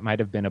seems like that might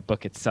have been a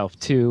book itself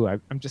too.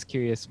 I'm just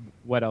curious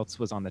what else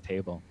was on the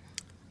table.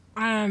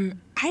 I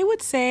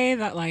would say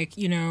that, like,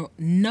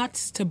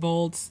 nuts to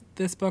bolts,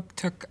 this book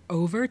took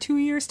over 2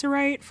 years to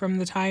write, from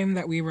the time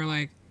that we were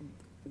like,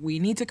 we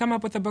need to come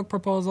up with a book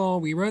proposal.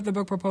 We wrote the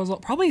book proposal,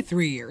 probably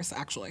 3 years,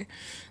 actually.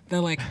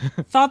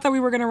 Thought that we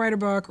were going to write a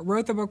book,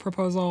 wrote the book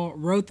proposal,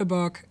 wrote the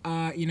book,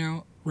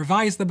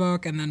 revised the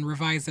book, and then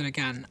revised it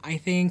again. I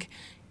think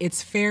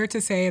it's fair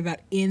to say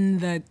that in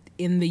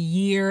the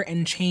year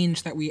and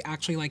change that we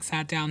actually like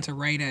sat down to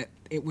write it,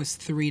 it was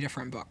 3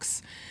 different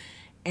books.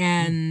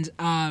 And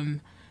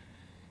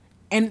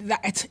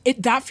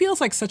that feels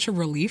like such a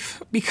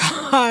relief,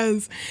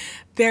 because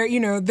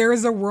there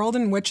is a world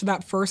in which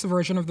that first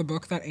version of the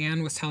book that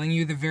Anne was telling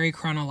you, the very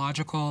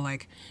chronological,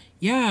 like,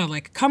 yeah,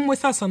 like, come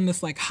with us on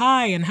this like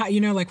high and high,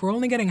 like, we're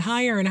only getting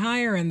higher and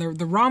higher, and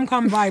the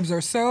rom-com vibes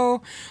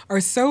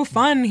are so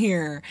fun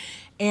here.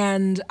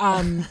 And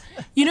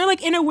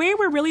like, in a way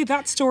where really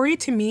that story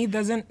to me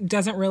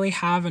doesn't really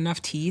have enough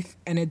teeth,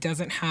 and it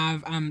doesn't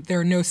have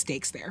there are no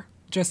stakes there.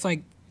 Just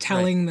like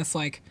telling this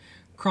like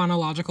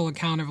chronological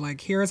account of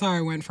like, here's how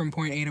I went from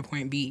point A to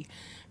point B.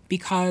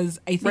 Because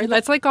I think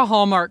that's like a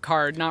Hallmark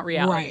card, not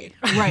reality.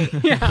 Right.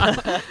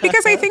 Yeah.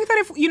 Because I think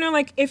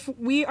that if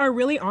we are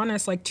really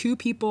honest, like, 2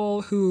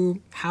 people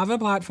who have a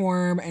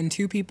platform and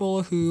 2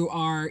 people who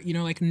are,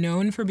 like,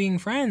 known for being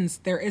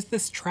friends, there is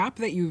this trap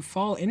that you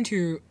fall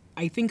into,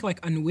 I think, like,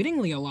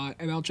 unwittingly a lot,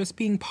 about just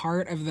being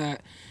part of the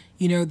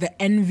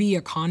envy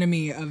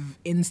economy of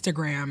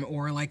Instagram,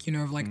 or like,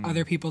 of like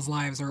other people's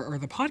lives, or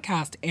the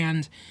podcast.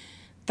 And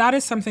that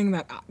is something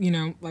that,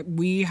 like,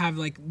 we have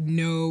like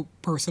no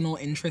personal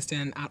interest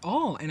in at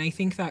all. And I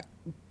think that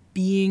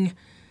being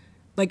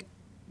like,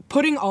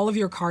 putting all of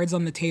your cards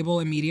on the table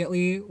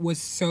immediately was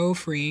so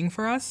freeing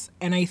for us.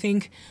 And I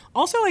think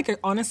also, like,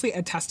 honestly,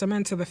 a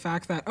testament to the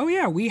fact that, oh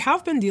yeah, we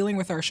have been dealing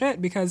with our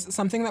shit, because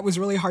something that was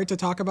really hard to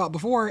talk about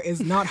before is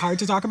not hard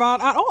to talk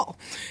about at all.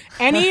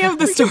 Any of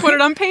the stuff. Put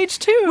it on page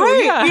 2.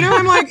 Right. Yeah.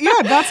 I'm like,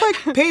 yeah, that's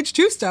like page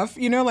 2 stuff,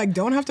 like,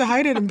 don't have to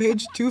hide it in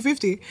page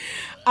 250.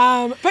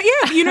 But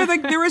yeah,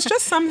 like, there was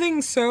just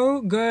something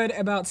so good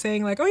about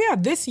saying like, oh yeah,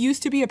 this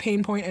used to be a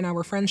pain point in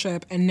our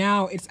friendship, and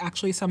now it's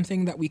actually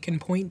something that we can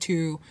point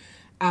to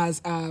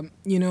as,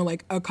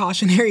 like a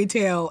cautionary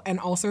tale, and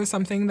also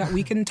something that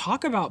we can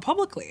talk about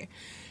publicly.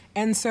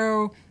 And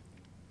so,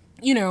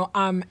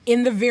 in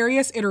the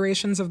various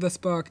iterations of this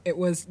book, it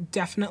was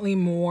definitely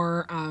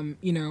more,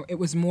 it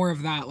was more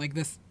of that, like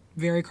this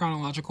very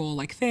chronological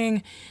like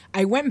thing.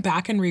 I went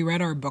back and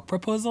reread our book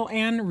proposal,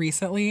 Anne,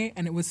 recently,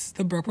 and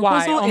the book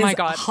proposal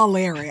is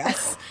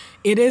hilarious.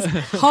 It is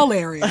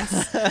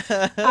hilarious.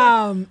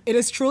 It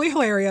is truly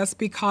hilarious,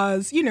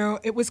 because,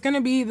 it was going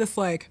to be this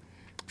like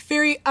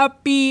very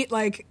upbeat,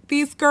 like,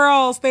 these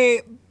girls,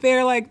 they're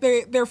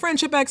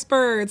friendship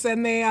experts,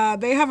 and they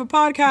have a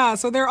podcast,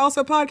 so they're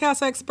also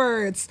podcast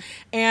experts,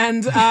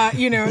 and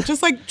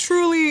just like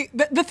truly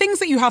the things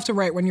that you have to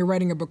write when you're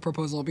writing a book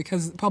proposal,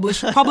 because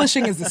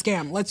publishing is the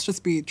scam. Let's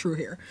just be true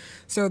here.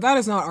 So that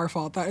is not our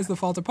fault. That is the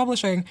fault of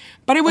publishing.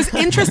 But it was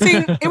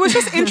interesting. It was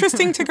just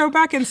interesting to go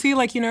back and see,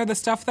 like, the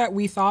stuff that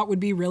we thought would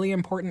be really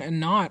important and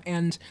not.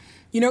 And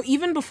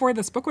even before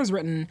this book was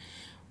written,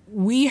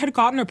 we had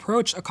gotten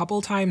approached a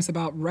couple times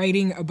about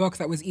writing a book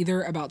that was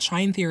either about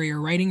shine theory or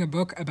writing a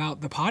book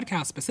about the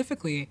podcast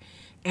specifically.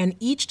 And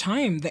each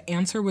time the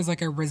answer was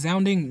like a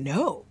resounding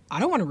no. I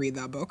don't want to read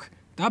that book.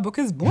 That book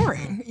is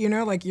boring.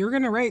 Like, you're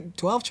going to write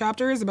 12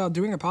 chapters about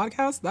doing a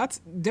podcast? That's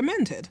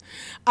demented.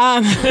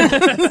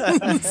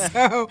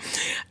 So,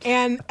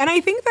 and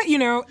I think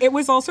that, it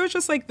was also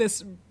just like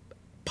this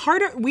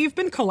we've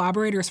been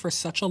collaborators for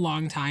such a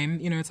long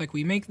time. It's like,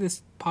 we make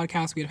this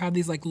podcast, we'd have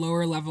these like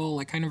lower level,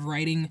 like, kind of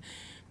writing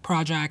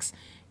projects.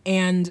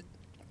 And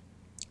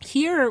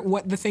here,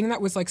 the thing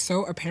that was like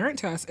so apparent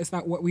to us is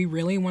that what we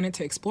really wanted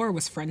to explore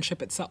was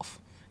friendship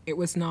itself. It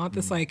was not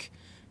this like,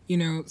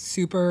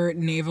 super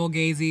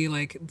navel-gazy,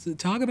 like,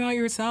 talk about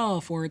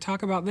yourself or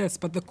talk about this.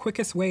 But the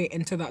quickest way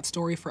into that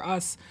story for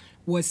us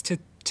was to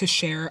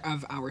share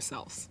of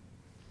ourselves.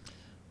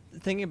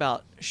 Thinking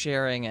about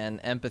sharing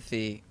and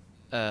empathy,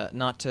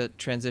 not to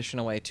transition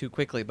away too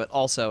quickly, but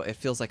also it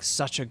feels like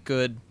such a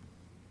good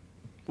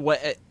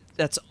way.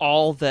 That's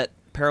all that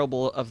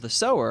Parable of the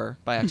Sower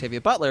by Octavia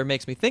Butler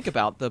makes me think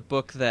about, the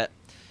book that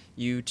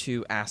you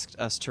two asked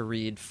us to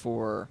read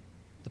for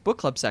the book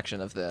club section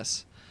of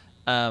this.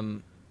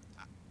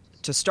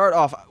 To start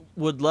off,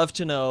 would love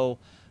to know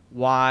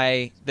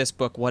why this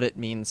book, what it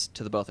means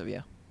to the both of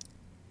you.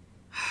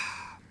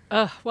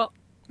 Well,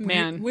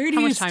 man, where do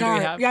how you much time start? do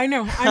we have? Yeah, I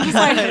know. I'm just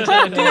like,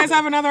 do you guys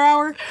have another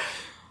hour?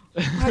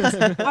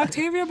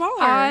 Octavia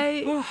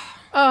Butler.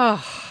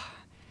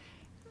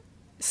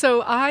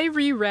 So I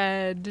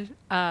reread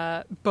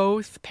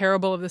both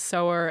Parable of the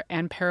Sower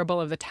and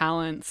Parable of the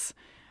Talents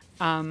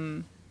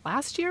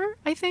last year,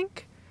 I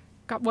think.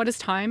 God, what is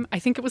time? I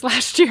think it was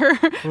last year,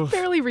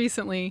 fairly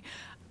recently.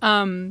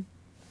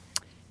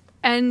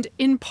 And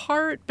in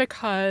part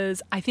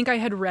because I think I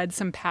had read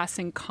some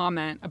passing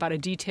comment about a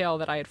detail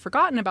that I had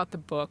forgotten about the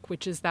book,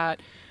 which is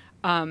that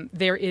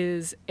there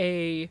is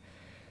a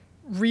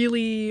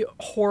really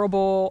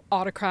horrible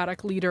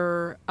autocratic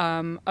leader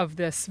of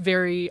this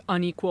very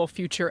unequal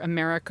future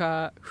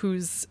America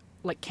whose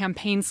like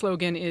campaign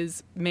slogan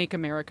is "Make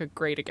America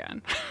Great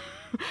Again."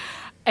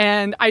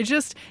 And I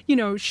just,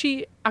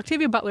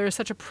 Octavia Butler is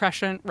such a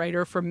prescient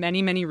writer for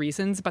many, many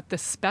reasons, but the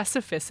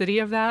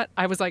specificity of that,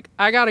 I was like,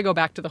 I got to go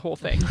back to the whole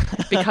thing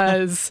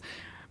because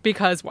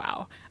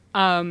wow.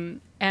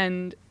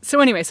 And so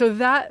anyway, so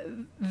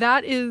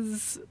that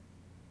is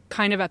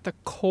kind of at the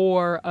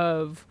core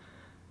of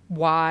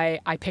why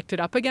I picked it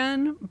up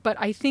again. But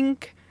I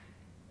think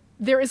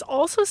there is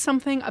also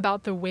something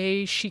about the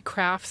way she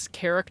crafts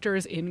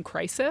characters in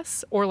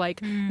crisis, or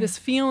like this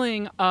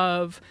feeling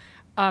of,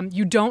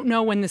 you don't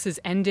know when this is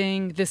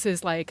ending. This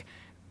is like,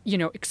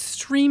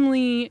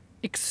 extremely,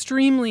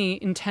 extremely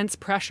intense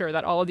pressure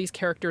that all of these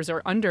characters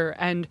are under.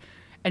 And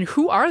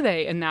who are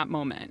they in that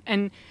moment?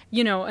 And,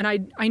 and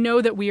I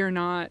know that we are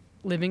not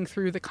living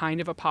through the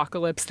kind of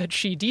apocalypse that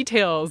she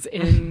details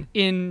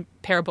in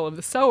Parable of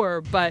the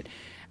Sower, but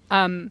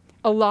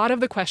a lot of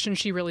the questions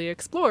she really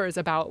explores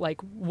about like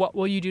what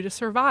will you do to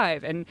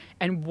survive, and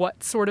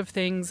what sort of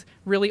things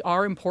really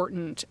are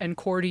important and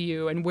core to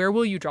you, and where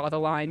will you draw the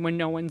line when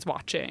no one's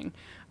watching.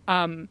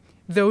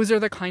 Those are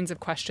the kinds of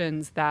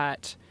questions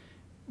that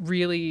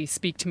really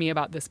speak to me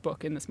about this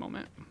book in this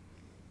moment.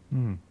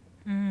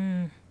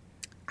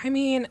 I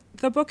mean,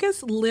 the book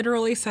is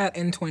literally set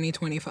in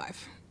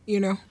 2025,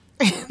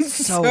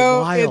 So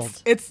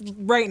wild. It's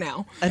right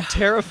now. And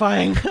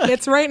terrifying.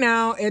 It's right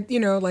now.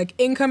 Like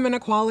income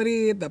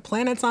inequality, the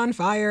planet's on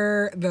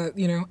fire,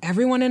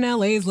 everyone in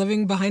LA is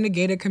living behind a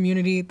gated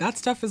community. That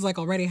stuff is like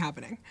already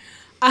happening.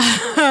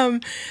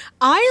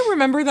 I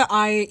remember that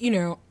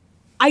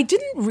I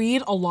didn't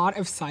read a lot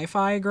of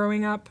sci-fi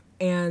growing up,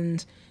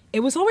 and it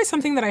was always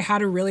something that I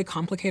had a really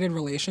complicated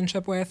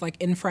relationship with. Like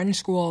in French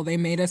school, they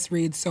made us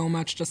read so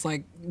much just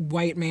like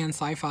white man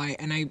sci-fi,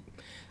 and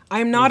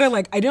I'm not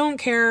I don't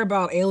care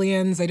about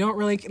aliens. I don't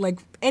really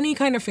like any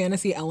kind of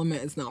fantasy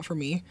element is not for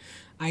me.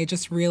 I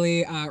just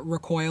really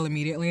recoil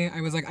immediately. I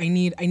was like, I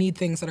need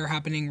things that are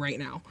happening right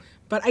now.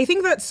 But I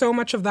think that so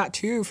much of that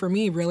too, for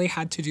me, really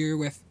had to do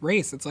with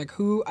race. It's like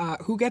who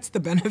gets the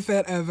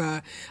benefit of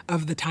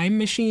the time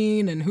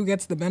machine, and who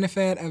gets the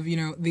benefit of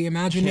the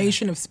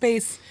imagination of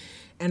space,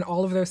 and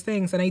all of those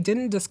things. And I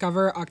didn't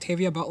discover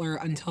Octavia Butler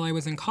until I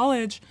was in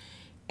college.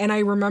 And I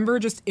remember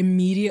just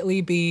immediately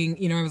being,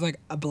 I was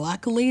like, a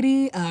Black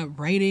lady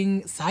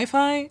writing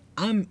sci-fi?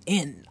 I'm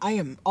in. I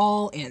am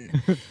all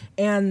in.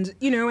 And,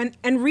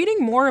 and reading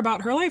more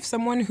about her life,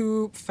 someone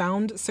who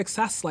found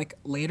success like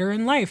later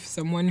in life,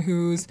 someone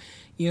whose,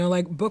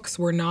 like books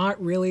were not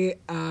really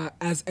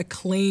as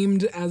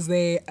acclaimed as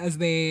they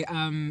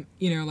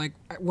like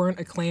weren't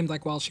acclaimed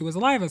like while she was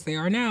alive as they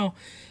are now.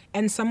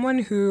 And someone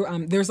who,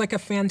 there's like a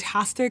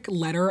fantastic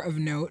letter of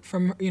note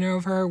from,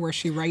 of her where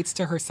she writes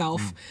to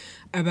herself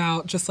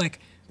about just like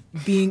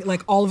being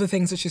like all of the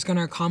things that she's going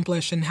to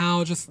accomplish, and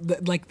how just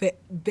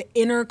the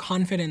inner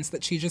confidence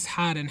that she just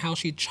had, and how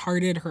she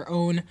charted her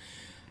own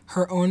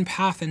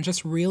path and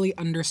just really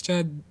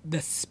understood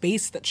the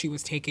space that she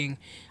was taking.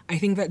 I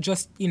think that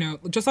just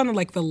on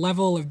like the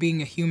level of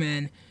being a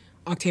human,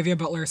 Octavia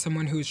Butler is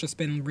someone who's just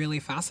been really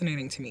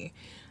fascinating to me.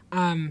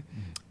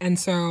 And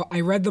so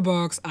I read the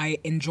books, I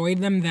enjoyed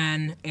them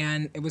then,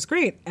 and it was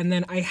great. And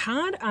then I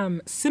had,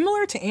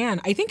 similar to Anne,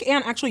 I think,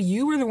 Anne, actually,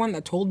 you were the one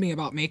that told me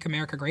about Make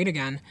America Great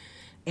Again.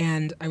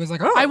 And I was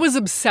like, oh. I was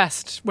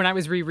obsessed when I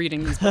was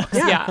rereading these books.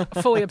 Yeah,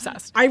 fully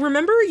obsessed. I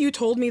remember you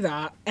told me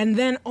that. And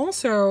then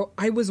also,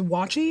 I was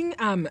watching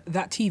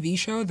that TV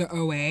show, The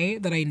OA,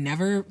 that I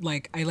never,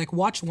 I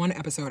watched one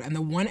episode. And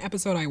the one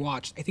episode I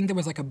watched, I think there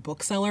was like a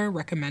bookseller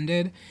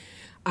recommended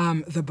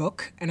the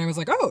book, and I was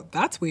like, oh,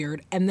 that's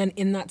weird. And then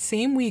in that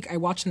same week, I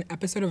watched an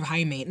episode of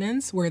High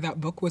Maintenance where that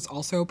book was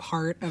also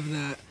part of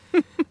the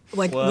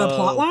the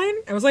plot line.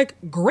 I was like,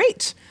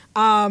 great.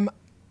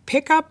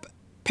 Pick up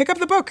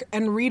the book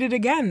and read it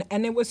again.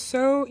 And it was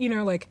so,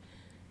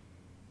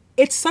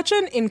 it's such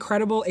an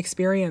incredible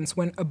experience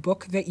when a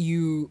book that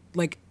you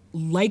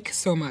like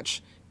so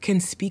much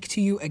can speak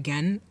to you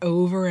again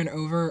over and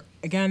over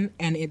again,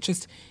 and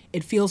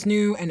it feels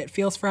new, and it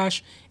feels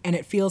fresh, and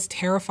it feels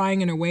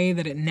terrifying in a way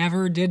that it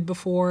never did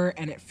before,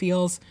 and it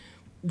feels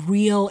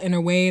real in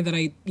a way that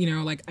I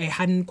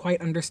hadn't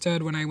quite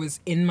understood when I was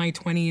in my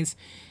 20s.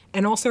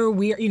 And also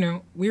we're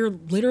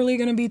literally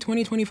going to be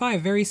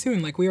 2025 very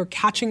soon. Like, we are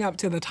catching up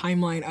to the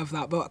timeline of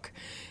that book.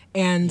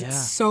 And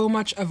so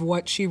much of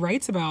what she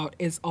writes about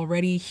is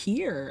already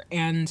here.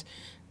 And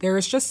there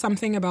is just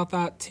something about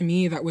that to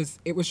me that was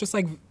just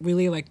like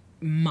really like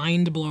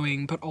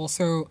mind-blowing, but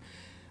also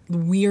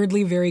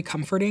weirdly very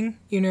comforting,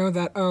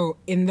 that,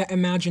 in the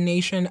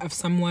imagination of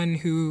someone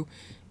who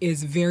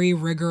is very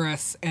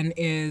rigorous and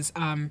is,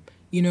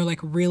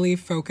 really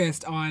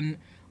focused on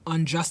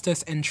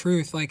justice and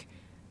truth, like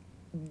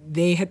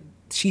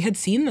she had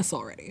seen this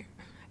already.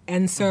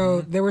 And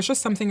so there was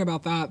just something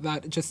about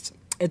that just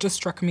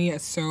struck me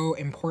as so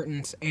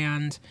important.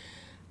 And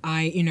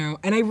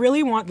I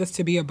really want this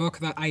to be a book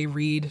that I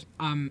read,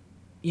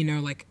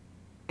 like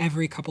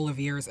every couple of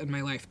years in my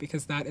life,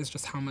 because that is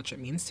just how much it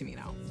means to me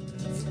now.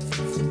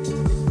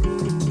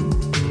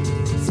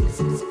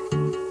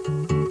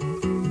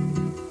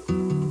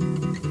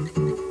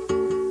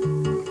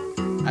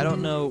 I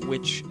don't know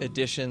which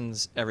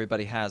editions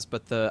everybody has,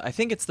 but I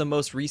think it's the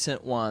most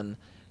recent one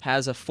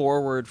has a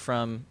foreword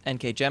from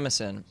N.K.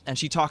 Jemisin, and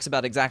she talks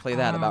about exactly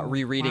that, about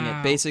rereading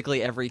it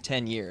basically every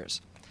 10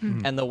 years.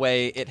 And the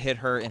way it hit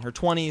her in her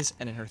 20s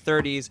and in her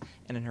 30s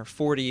and in her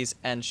 40s,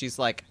 and she's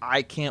like,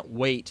 I can't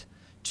wait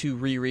to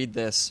reread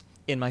this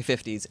in my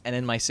 50s and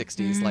in my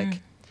 60s.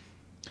 Like,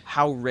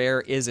 how rare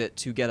is it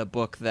to get a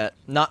book that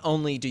not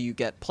only do you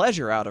get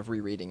pleasure out of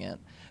rereading it,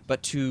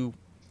 but to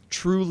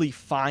truly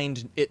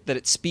find it that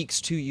it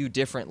speaks to you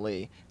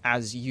differently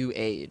as you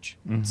age.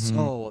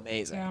 So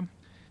amazing. Yeah.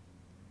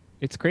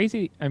 It's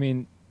crazy. I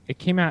mean, it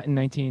came out in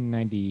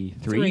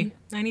 1993.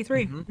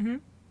 93.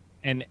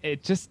 And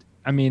it just,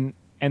 I mean,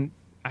 and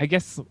I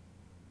guess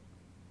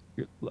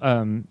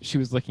she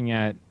was looking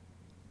at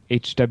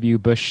H.W.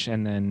 Bush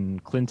and then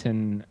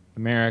Clinton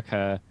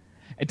America.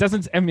 It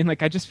doesn't, I mean,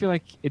 like, I just feel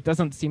like it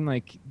doesn't seem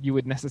like you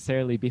would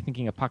necessarily be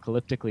thinking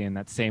apocalyptically in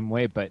that same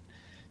way, but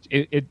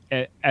it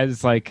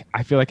as like,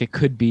 I feel like it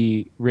could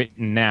be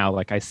written now.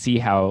 Like, I see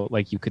how,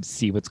 like, you could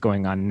see what's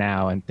going on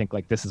now and think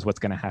like this is what's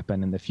going to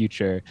happen in the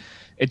future.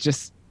 It's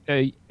just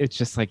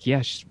like,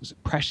 yeah,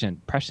 prescient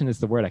is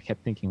the word I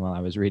kept thinking while I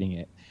was reading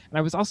it. And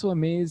I was also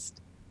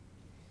amazed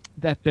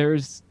that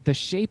there's the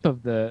shape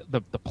of the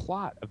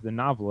plot of the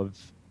novel of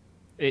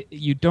it,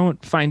 you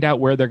don't find out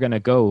where they're going to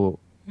go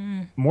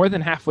more than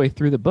halfway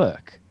through the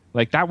book.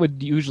 Like, that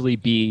would usually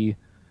be,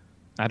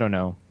 I don't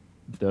know,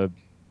 the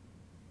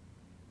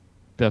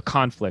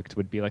conflict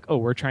would be like, oh,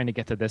 we're trying to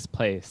get to this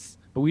place,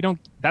 but we don't,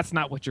 that's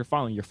not what you're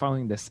following. You're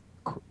following this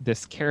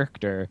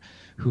character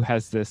who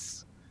has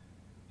this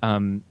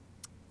empathetic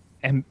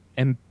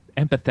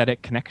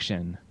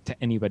connection to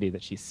anybody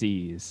that she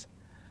sees,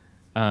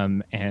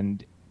 and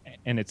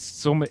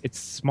it's it's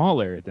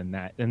smaller than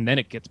that, and then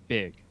it gets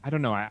big. I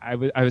don't know. I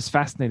was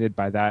fascinated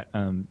by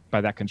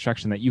that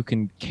construction, that you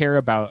can care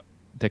about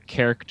the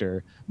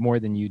character more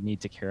than you need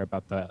to care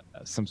about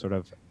some sort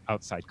of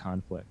outside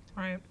conflict.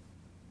 Right.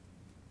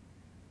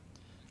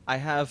 I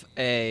have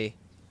a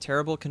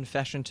terrible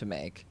confession to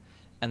make,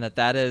 and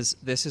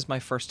this is my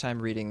first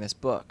time reading this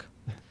book.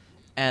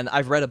 And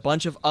I've read a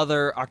bunch of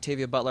other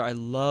Octavia Butler. I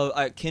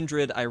love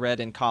Kindred. I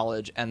read in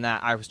college, and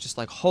that I was just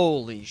like,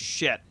 holy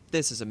shit,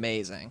 this is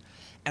amazing.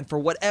 And for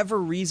whatever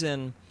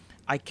reason,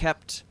 I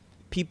kept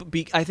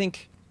I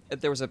think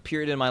there was a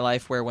period in my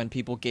life where when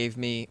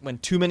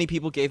too many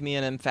people gave me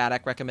an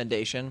emphatic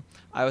recommendation,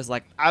 I was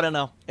like, I don't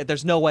know,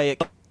 there's no way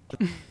it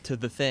to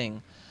the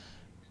thing.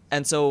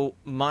 And so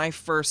my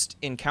first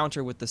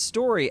encounter with the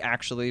story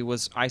actually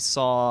was I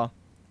saw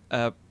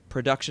a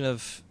production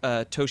of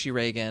Toshi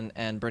Reagan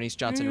and Bernice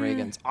Johnson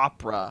Reagan's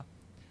opera.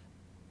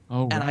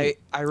 Oh, right. And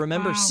I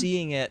remember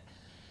seeing it,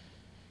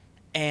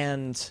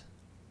 and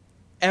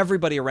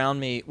everybody around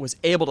me was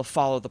able to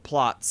follow the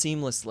plot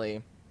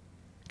seamlessly,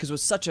 because it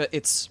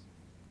was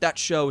that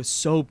show is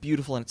so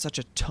beautiful, and it's such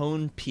a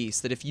tone piece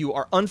that if you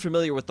are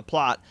unfamiliar with the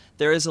plot,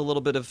 there is a little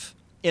bit of,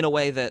 in a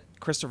way that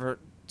Christopher,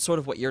 sort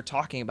of what you're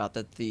talking about,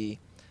 that the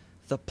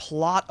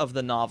plot of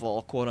the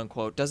novel, quote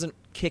unquote, doesn't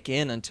kick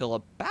in until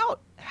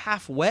about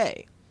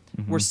halfway.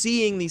 We're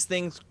seeing these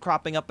things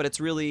cropping up, but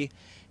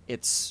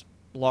it's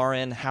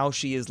Lauren, how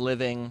she is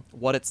living,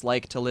 what it's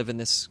like to live in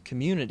this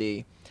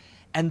community.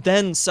 And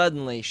then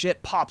suddenly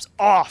shit pops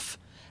off,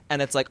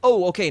 and it's like,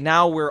 oh, okay,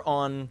 now we're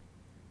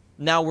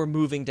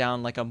moving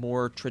down like a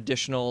more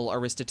traditional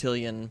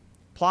Aristotelian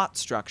plot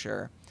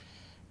structure.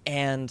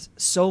 And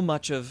so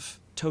much of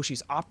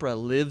Toshi's opera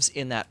lives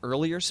in that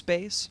earlier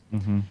space.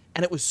 And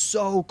it was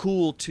so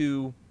cool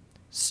to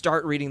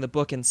start reading the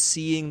book and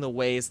seeing the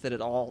ways that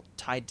it all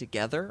tied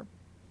together.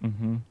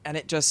 And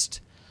it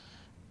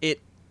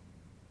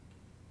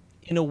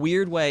in a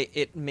weird way,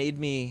 it made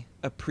me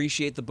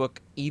appreciate the book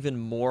even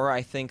more,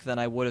 I think, than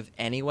I would have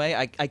anyway.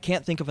 I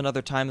can't think of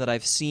another time that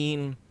I've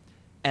seen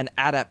an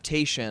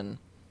adaptation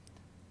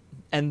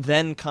and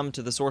then come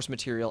to the source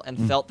material and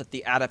felt that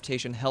the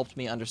adaptation helped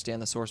me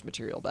understand the source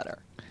material better.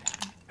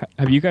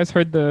 Have you guys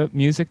heard the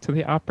music to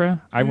the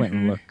opera? I went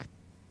and looked.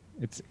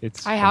 It's.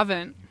 I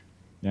haven't.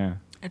 Yeah.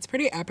 It's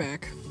pretty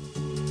epic.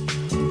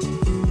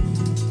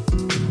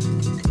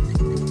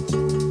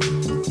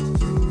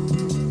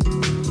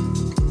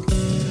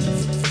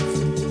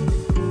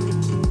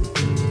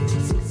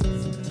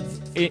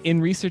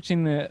 In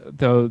researching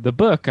the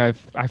book, I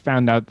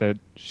found out that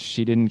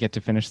she didn't get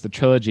to finish the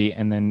trilogy,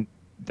 and then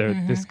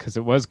this, because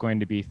it was going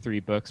to be 3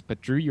 books.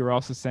 But Drew, you were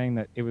also saying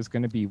that it was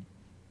going to be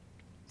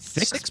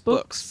six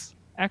books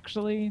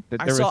actually.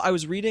 I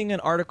was reading an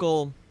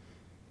article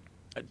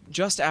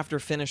just after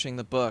finishing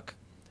the book,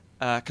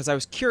 because I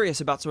was curious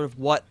about sort of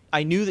what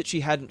I knew that she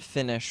hadn't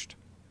finished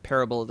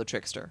Parable of the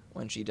Trickster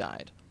when she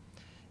died,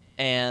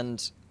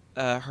 and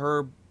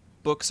her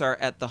books are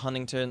at the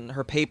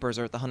her papers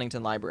are at the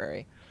Huntington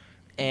Library.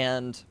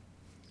 And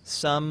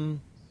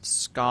some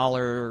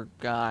scholar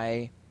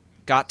guy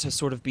got to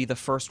sort of be the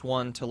first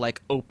one to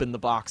like open the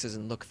boxes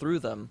and look through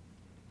them.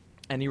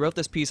 And he wrote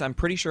this piece. I'm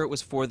pretty sure it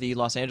was for the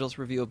Los Angeles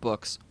Review of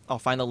Books. I'll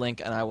find the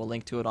link and I will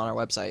link to it on our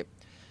website.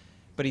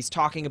 But he's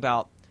talking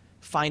about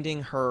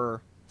finding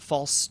her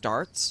false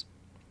starts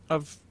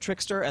of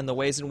Trickster and the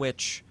ways in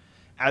which,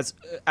 as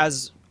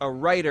a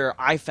writer,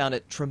 I found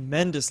it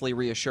tremendously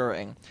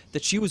reassuring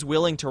that she was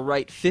willing to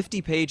write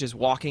 50 pages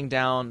walking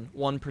down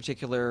one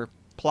particular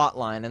plot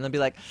line and then be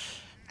like,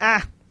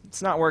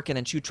 it's not working,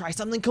 and she would try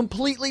something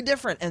completely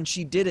different, and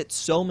she did it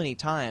so many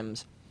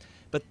times.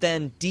 But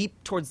then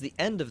deep towards the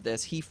end of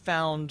this, he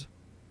found,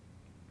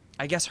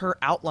 I guess, her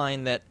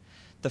outline that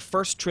the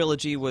first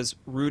trilogy was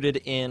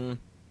rooted in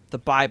the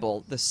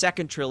Bible, the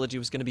second trilogy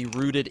was going to be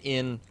rooted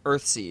in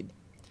Earthseed,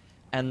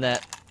 and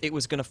that it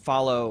was going to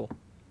follow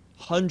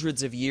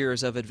hundreds of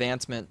years of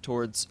advancement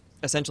towards,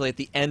 essentially at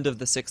the end of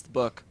the sixth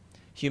book,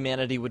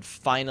 humanity would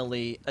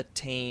finally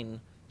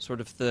attain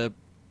sort of the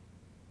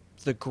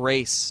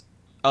grace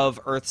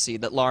of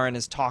Earthseed that Lauren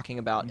is talking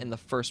about in the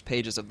first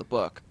pages of the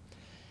book.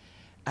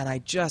 And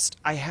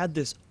I had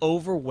this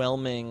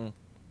overwhelming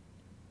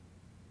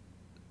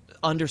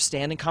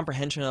understanding,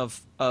 comprehension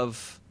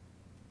of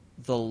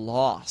the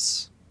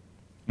loss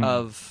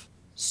of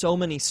so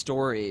many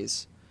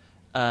stories.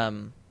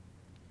 I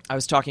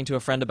was talking to a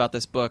friend about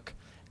this book,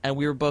 and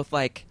we were both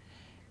like,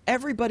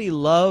 everybody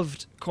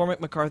loved Cormac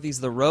McCarthy's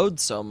The Road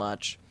so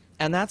much,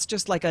 and that's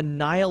just like a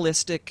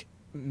nihilistic,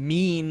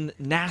 mean,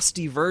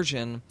 nasty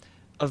version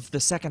of the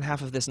second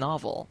half of this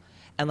novel.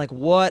 And like,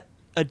 what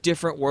a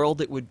different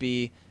world it would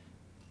be,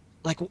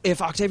 like,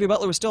 if Octavia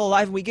Butler was still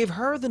alive and we gave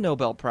her the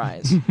Nobel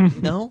Prize.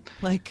 You know,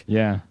 like,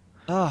 Yeah.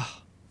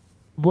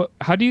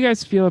 How do you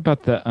guys feel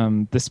about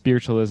the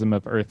spiritualism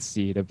of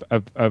Earthseed,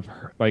 of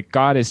her, like,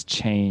 God is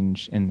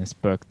change in this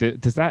book?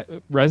 Does that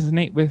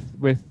resonate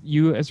with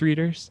you as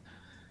readers?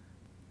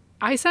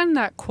 I send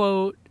that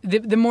quote,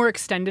 the more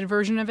extended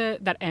version of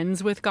it that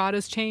ends with God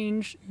is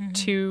change,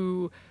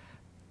 to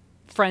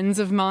friends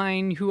of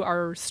mine who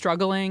are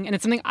struggling, and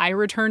it's something I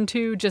return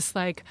to. Just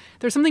like,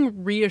 there's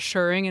something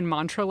reassuring and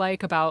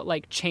mantra-like about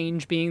like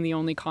change being the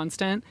only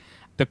constant.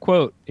 The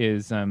quote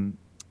is,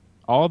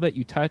 all that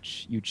you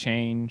touch, you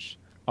change.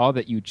 All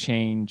that you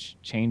change,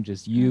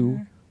 changes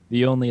you.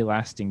 The only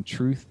lasting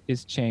truth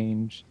is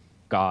change.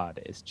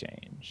 God is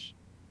change.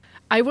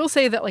 I will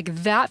say that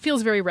like that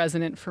feels very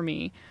resonant for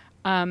me.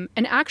 And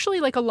actually,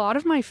 like, a lot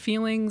of my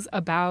feelings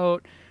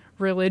about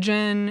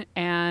religion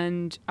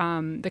and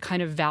the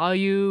kind of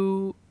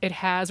value it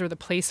has or the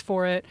place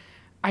for it,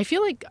 I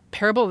feel like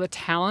Parable of the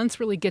Talents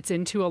really gets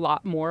into a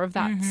lot more of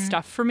that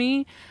stuff for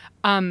me.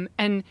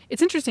 And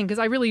it's interesting because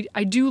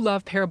I do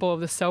love Parable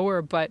of the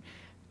Sower, but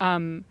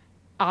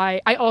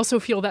I also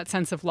feel that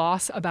sense of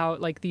loss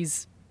about like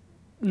these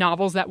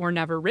novels that were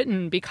never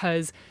written,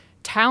 because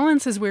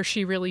Talents is where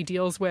she really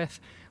deals with,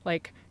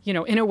 like, you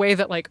know, in a way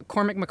that like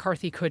Cormac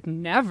McCarthy could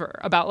never,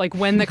 about like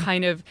when the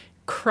kind of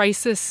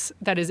crisis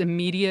that is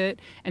immediate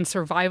and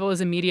survival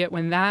is immediate,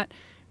 when that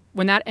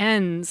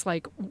ends,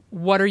 like,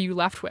 what are you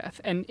left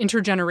with? And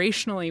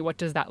intergenerationally, what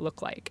does that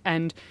look like?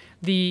 And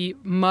the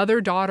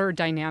mother-daughter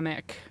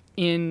dynamic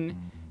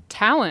in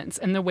Talents,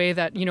 and the way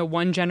that, you know,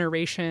 one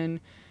generation,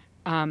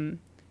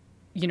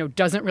 you know,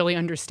 doesn't really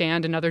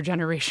understand another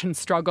generation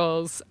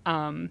struggles,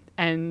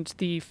 and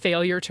the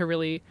failure to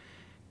really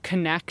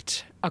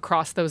connect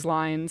across those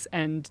lines,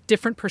 and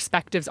different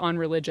perspectives on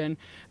religion.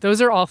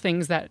 Those are all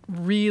things that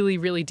really,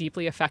 really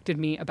deeply affected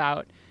me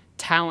about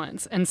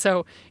Talents. And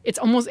so it's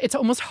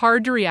almost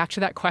hard to react to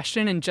that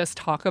question and just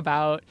talk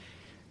about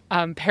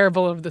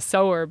Parable of the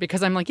Sower,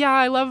 because I'm like, yeah,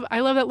 I love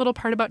that little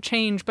part about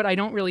change, but I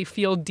don't really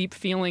feel deep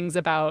feelings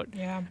about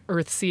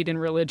Earthseed and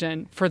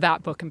religion for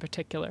that book in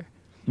particular.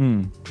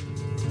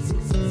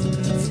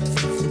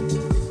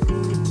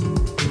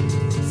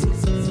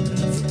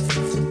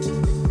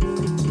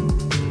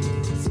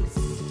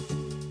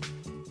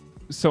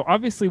 So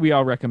obviously we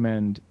all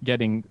recommend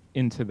getting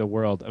into the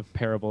world of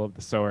Parable of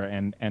the Sower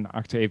and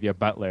Octavia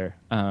Butler.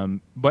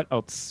 What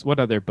else? What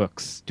other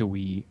books do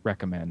we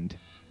recommend?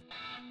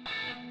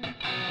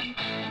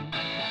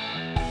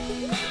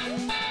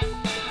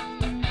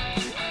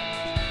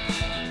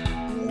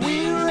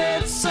 We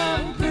read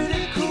some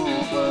pretty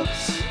cool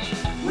books.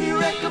 We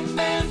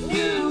recommend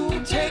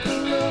you take a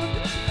look.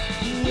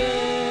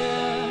 Yeah.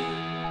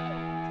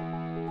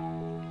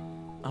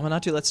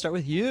 Aminatou, let's start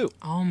with you.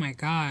 Oh my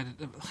God.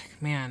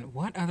 Like, man,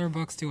 what other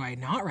books do I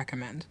not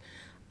recommend?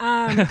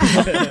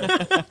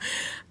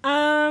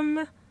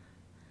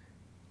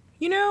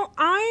 You know,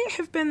 I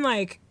have been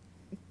like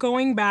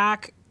going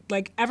back,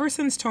 like ever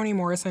since Toni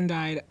Morrison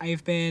died,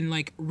 I've been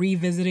like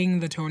revisiting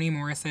the Toni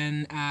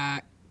Morrison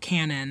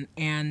canon,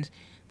 and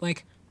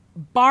like,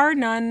 bar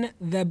none,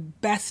 the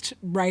best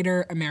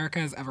writer America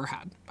has ever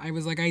had. I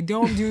was like, I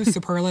don't do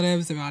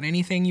superlatives about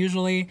anything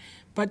usually,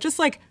 but just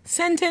like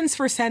sentence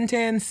for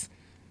sentence,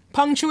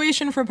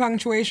 punctuation for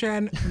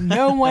punctuation,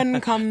 no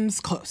one comes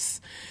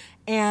close.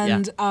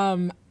 And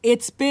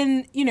it's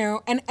been, you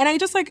know, and I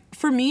just like,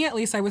 for me at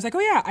least, I was like, oh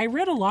yeah, I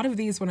read a lot of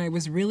these when I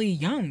was really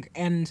young.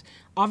 And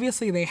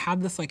obviously they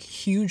had this like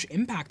huge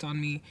impact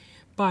on me.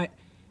 But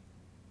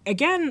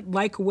again,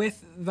 like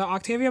with the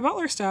Octavia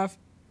Butler stuff,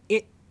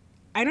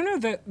 I don't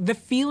know, the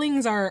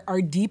feelings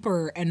are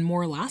deeper and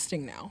more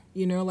lasting now.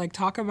 You know, like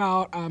talk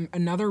about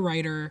another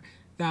writer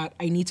that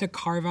I need to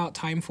carve out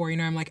time for. You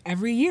know, I'm like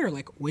every year,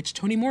 like which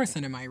Toni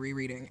Morrison am I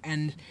rereading?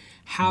 And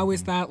how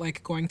is that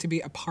like going to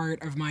be a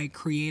part of my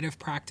creative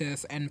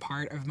practice and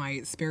part of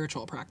my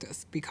spiritual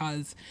practice?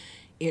 Because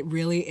it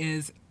really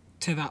is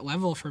to that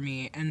level for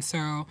me. And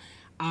so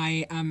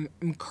I am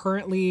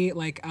currently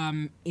like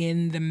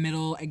in the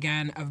middle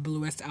again of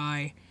Bluest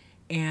Eye.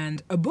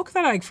 And a book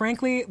that I,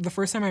 frankly, the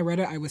first time I read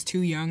it, I was too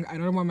young. I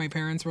don't know why my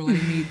parents were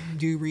letting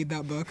me read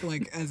that book,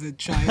 like, as a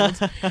child.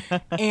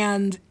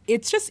 And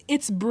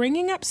it's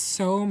bringing up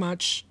so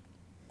much.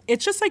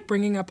 It's just, like,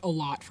 bringing up a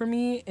lot for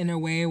me in a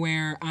way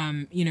where,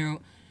 you know,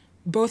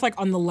 both, like,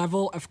 on the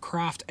level of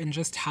craft and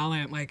just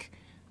talent, like,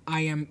 I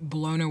am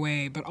blown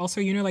away. But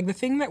also, you know, like, the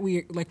thing that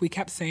we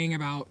kept saying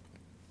about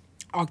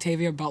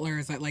Octavia Butler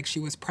is that, like, she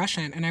was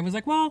prescient. And I was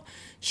like, well,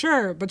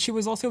 sure, but she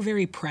was also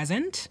very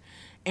present.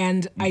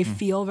 And I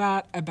feel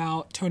that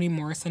about Toni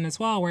Morrison as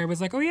well, where I was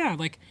like, oh yeah,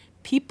 like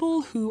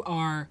people who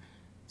are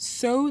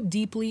so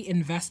deeply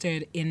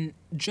invested in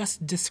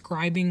just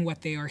describing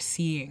what they are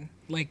seeing,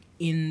 like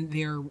in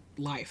their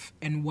life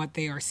and what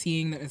they are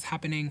seeing that is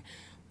happening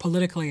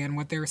politically and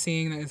what they're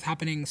seeing that is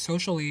happening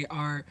socially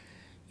are,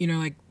 you know,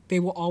 like they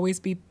will always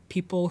be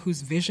people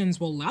whose visions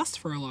will last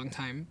for a long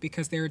time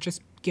because they're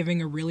just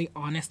giving a really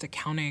honest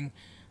accounting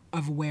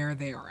of where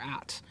they are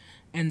at.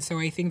 And so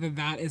I think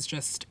that is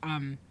just,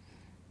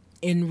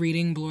 in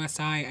reading Bluest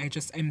Eye,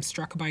 I'm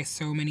struck by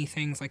so many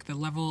things, like the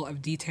level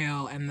of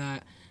detail and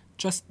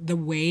the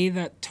way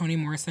that Toni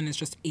Morrison is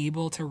just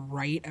able to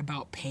write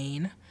about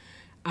pain,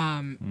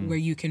 where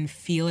you can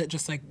feel it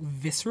just like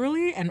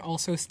viscerally and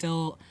also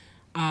still,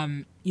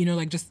 you know,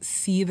 like just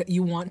see that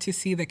you want to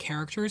see the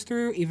characters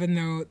through, even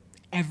though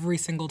every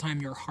single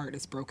time your heart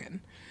is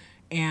broken.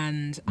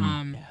 And,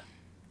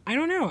 I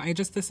don't know.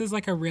 This is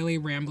like a really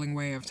rambling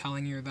way of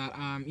telling you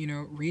that, you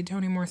know, read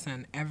Toni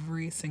Morrison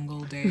every single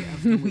day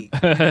of the week.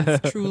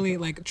 It's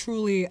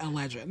truly a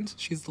legend.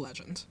 She's the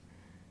legend.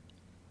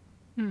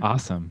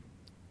 Awesome.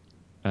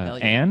 Yeah.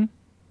 Anne?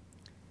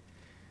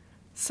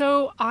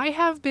 So I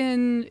have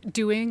been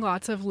doing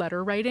lots of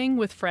letter writing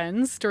with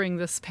friends during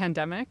this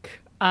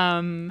pandemic.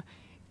 Turns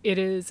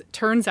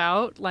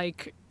out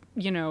like,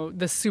 you know,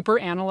 the super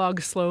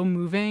analog, slow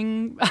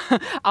moving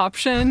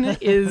option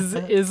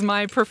is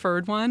my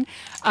preferred one.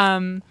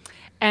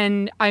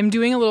 And I'm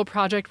doing a little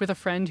project with a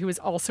friend who is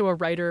also a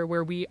writer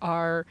where we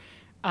are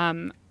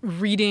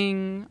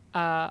reading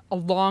a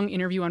long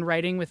interview on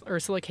writing with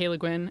Ursula K. Le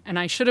Guin. And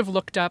I should have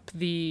looked up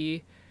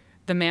the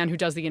man who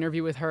does the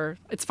interview with her.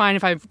 It's fine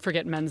if I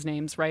forget men's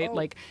names, right? Oh.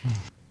 Like,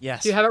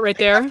 Yes. do you have it right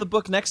there? I have the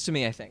book next to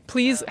me, I think.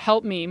 Please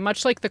help me.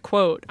 Much like the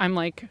quote, I'm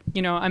like,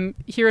 you know, I'm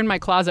here in my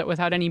closet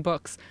without any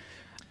books.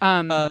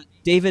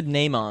 David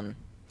Naiman.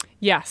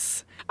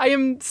 Yes. I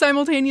am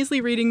simultaneously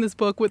reading this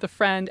book with a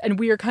friend, and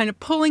we are kind of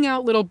pulling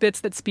out little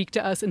bits that speak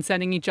to us and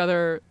sending each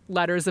other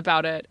letters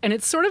about it. And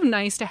it's sort of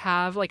nice to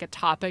have like a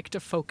topic to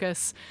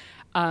focus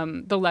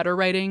the letter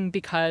writing,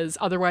 because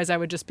otherwise I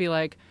would just be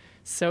like,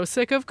 so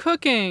sick of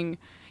cooking.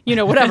 You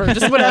know, whatever,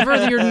 just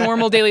whatever your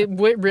normal daily,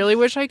 really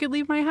wish I could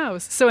leave my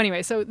house. So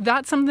anyway, so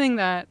that's something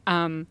that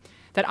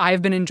that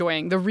I've been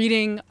enjoying, the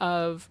reading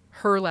of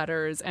her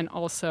letters, and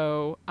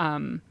also,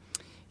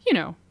 you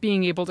know,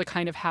 being able to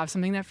kind of have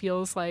something that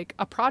feels like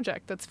a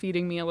project that's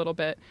feeding me a little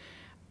bit.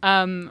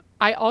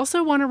 I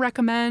also want to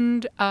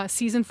recommend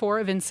season 4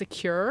 of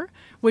Insecure,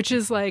 which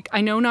is like, I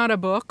know not a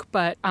book,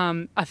 but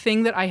a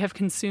thing that I have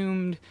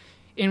consumed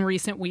in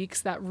recent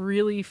weeks that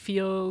really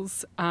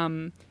feels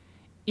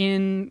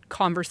in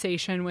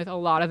conversation with a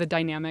lot of the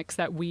dynamics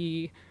that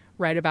we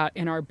write about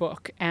in our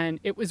book. And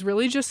it was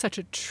really just such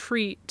a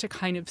treat to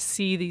kind of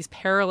see these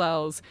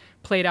parallels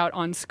played out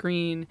on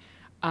screen,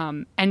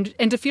 and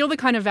to feel the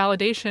kind of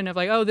validation of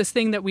like, oh, this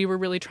thing that we were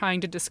really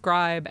trying to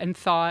describe and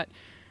thought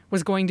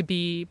was going to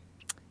be,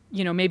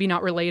 you know, maybe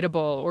not relatable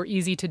or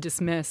easy to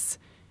dismiss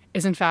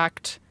is in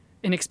fact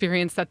an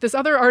experience that this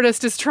other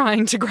artist is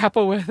trying to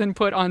grapple with and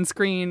put on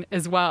screen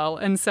as well.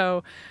 And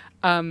so,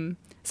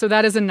 so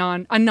that is a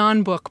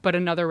non-book, but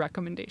another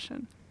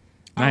recommendation.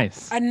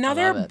 Nice.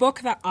 Another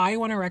book that I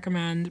want to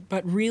recommend,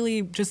 but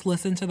really just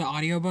listen to the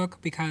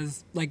audiobook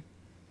because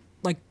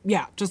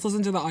just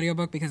listen to the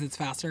audiobook because it's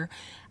faster,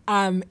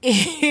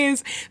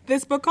 is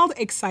this book called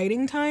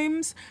Exciting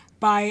Times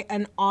by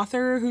an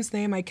author whose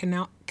name I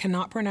cannot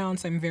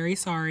pronounce. I'm very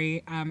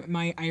sorry.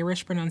 My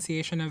Irish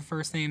pronunciation of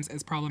first names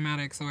is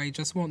problematic, so I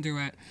just won't do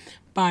it.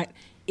 But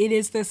it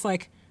is this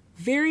like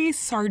very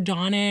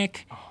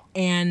sardonic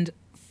and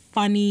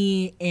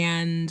funny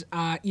and,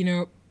 you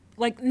know,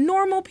 like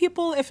normal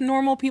people, if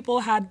normal people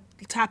had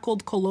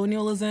tackled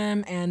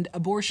colonialism and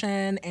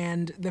abortion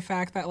and the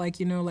fact that like,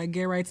 you know, like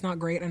gay rights not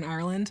great in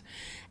Ireland.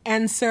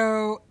 And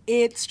so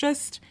it's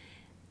just,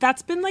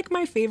 That's been like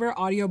my favorite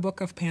audiobook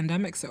of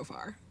pandemic so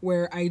far,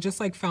 where I just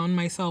like found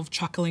myself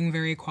chuckling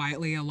very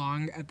quietly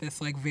along at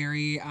this like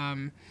very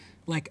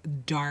like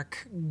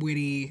dark,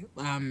 witty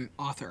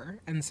author.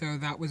 And so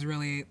that was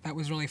really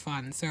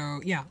fun. So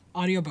yeah,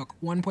 audiobook,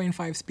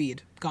 1.5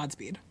 speed,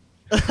 Godspeed.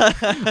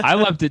 I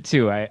loved it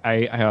too.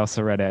 I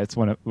also read it. It's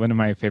one of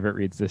my favorite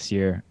reads this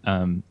year.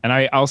 And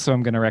I also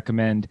am going to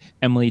recommend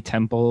Emily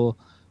Temple,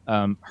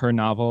 her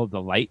novel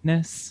The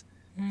Lightness.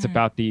 It's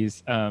about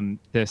this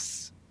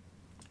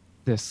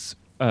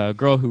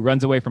girl who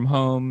runs away from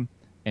home,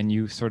 and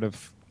you sort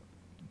of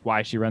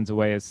why she runs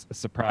away is a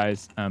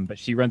surprise. But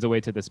she runs away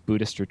to this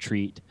Buddhist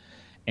retreat,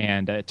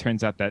 and it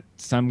turns out that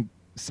some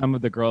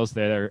of the girls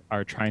there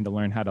are trying to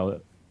learn how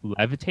to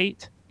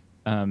levitate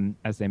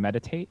as they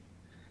meditate.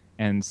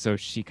 And so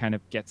she kind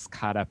of gets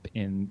caught up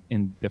in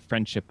the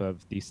friendship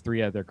of these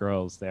three other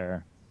girls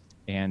there.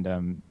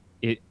 And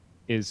it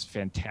is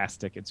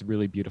fantastic. It's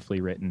really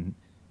beautifully written.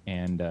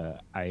 And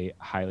I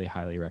highly,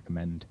 highly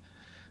recommend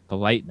The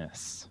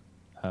Lightness.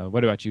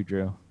 What about you,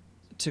 Drew?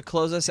 To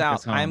close us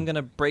out, I'm going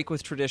to break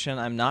with tradition.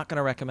 I'm not going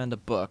to recommend a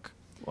book.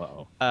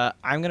 Whoa.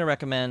 I'm going to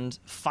recommend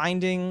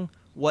finding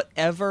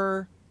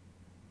whatever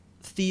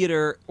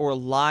theater or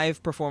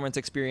live performance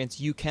experience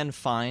you can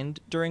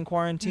find during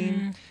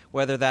quarantine,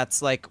 whether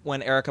that's like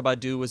when Erykah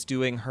Badu was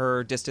doing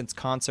her distance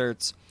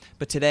concerts.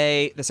 But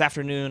this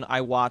afternoon, I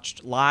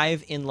watched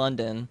live in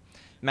London,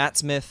 Matt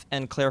Smith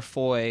and Claire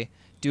Foy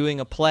doing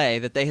a play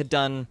that they had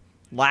done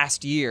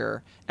last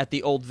year at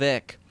the Old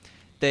Vic.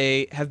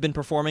 They have been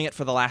performing it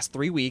for the last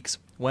 3 weeks,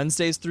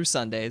 Wednesdays through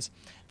Sundays.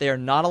 They are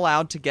not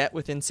allowed to get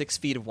within 6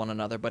 feet of one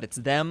another, but it's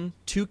them,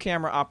 2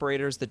 camera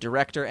operators, the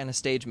director, and a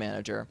stage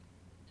manager.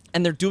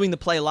 And they're doing the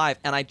play live,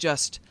 and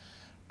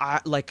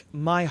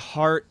my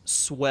heart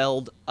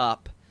swelled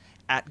up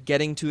at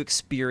getting to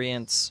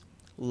experience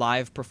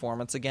live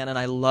performance again. And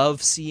I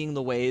love seeing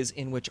the ways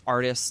in which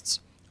artists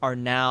are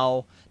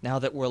now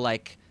that we're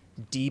like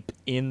deep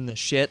in the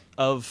shit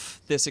of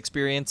this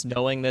experience,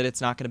 knowing that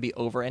it's not going to be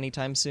over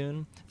anytime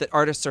soon, that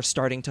artists are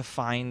starting to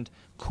find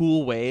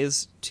cool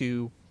ways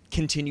to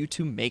continue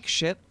to make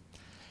shit.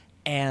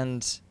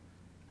 And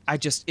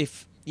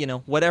if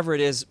whatever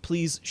it is,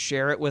 please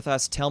share it with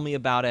us. Tell me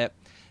about it.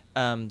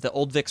 The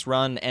Old Vic's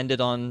run ends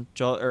on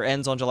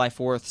July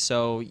 4th,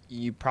 so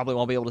you probably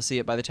won't be able to see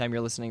it by the time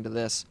you're listening to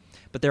this.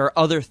 But there are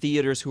other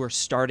theaters who are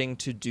starting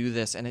to do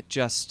this, and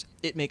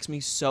it makes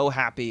me so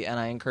happy, and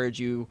I encourage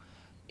you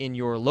in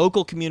your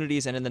local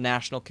communities and in the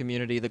national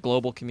community, the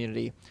global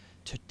community,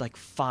 to like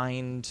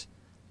find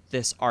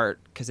this art,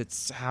 because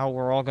it's how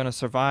we're all going to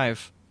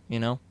survive,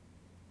 So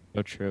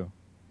true.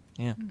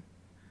 Yeah.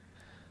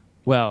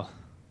 Well,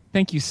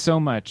 thank you so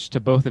much to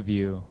both of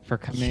you for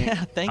coming.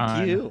 Yeah, thank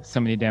on you.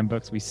 So Many Damn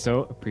Books. We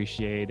so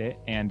appreciate it.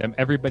 And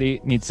everybody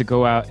needs to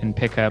go out and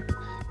pick up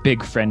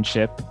Big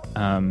Friendship.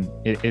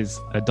 It is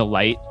a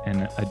delight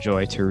and a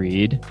joy to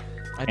read.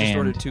 I just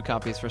ordered 2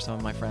 copies for some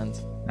of my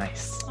friends.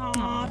 Nice.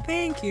 Aw,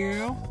 thank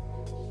you.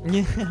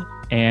 Yeah.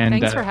 And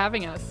Thanks for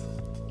having us.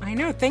 I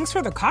know. Thanks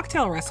for the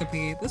cocktail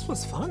recipe. This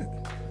was fun.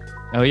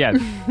 Oh, yeah.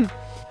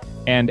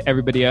 And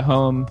everybody at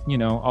home,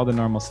 all the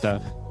normal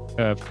stuff.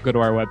 Go to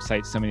our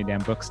website,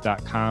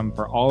 somanydamnbooks.com,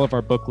 for all of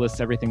our book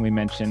lists, everything we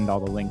mentioned, all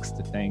the links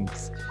to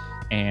things.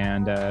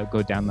 And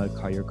go download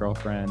Call Your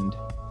Girlfriend.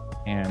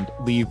 And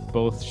leave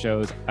both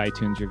shows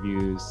iTunes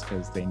reviews,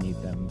 because they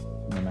need them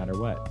no matter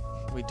what.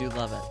 We do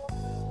love it.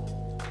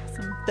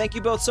 Awesome. Thank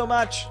you both so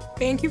much.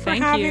 Thank you for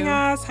Thank having you.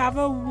 us. Have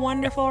a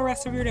wonderful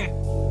rest of your day.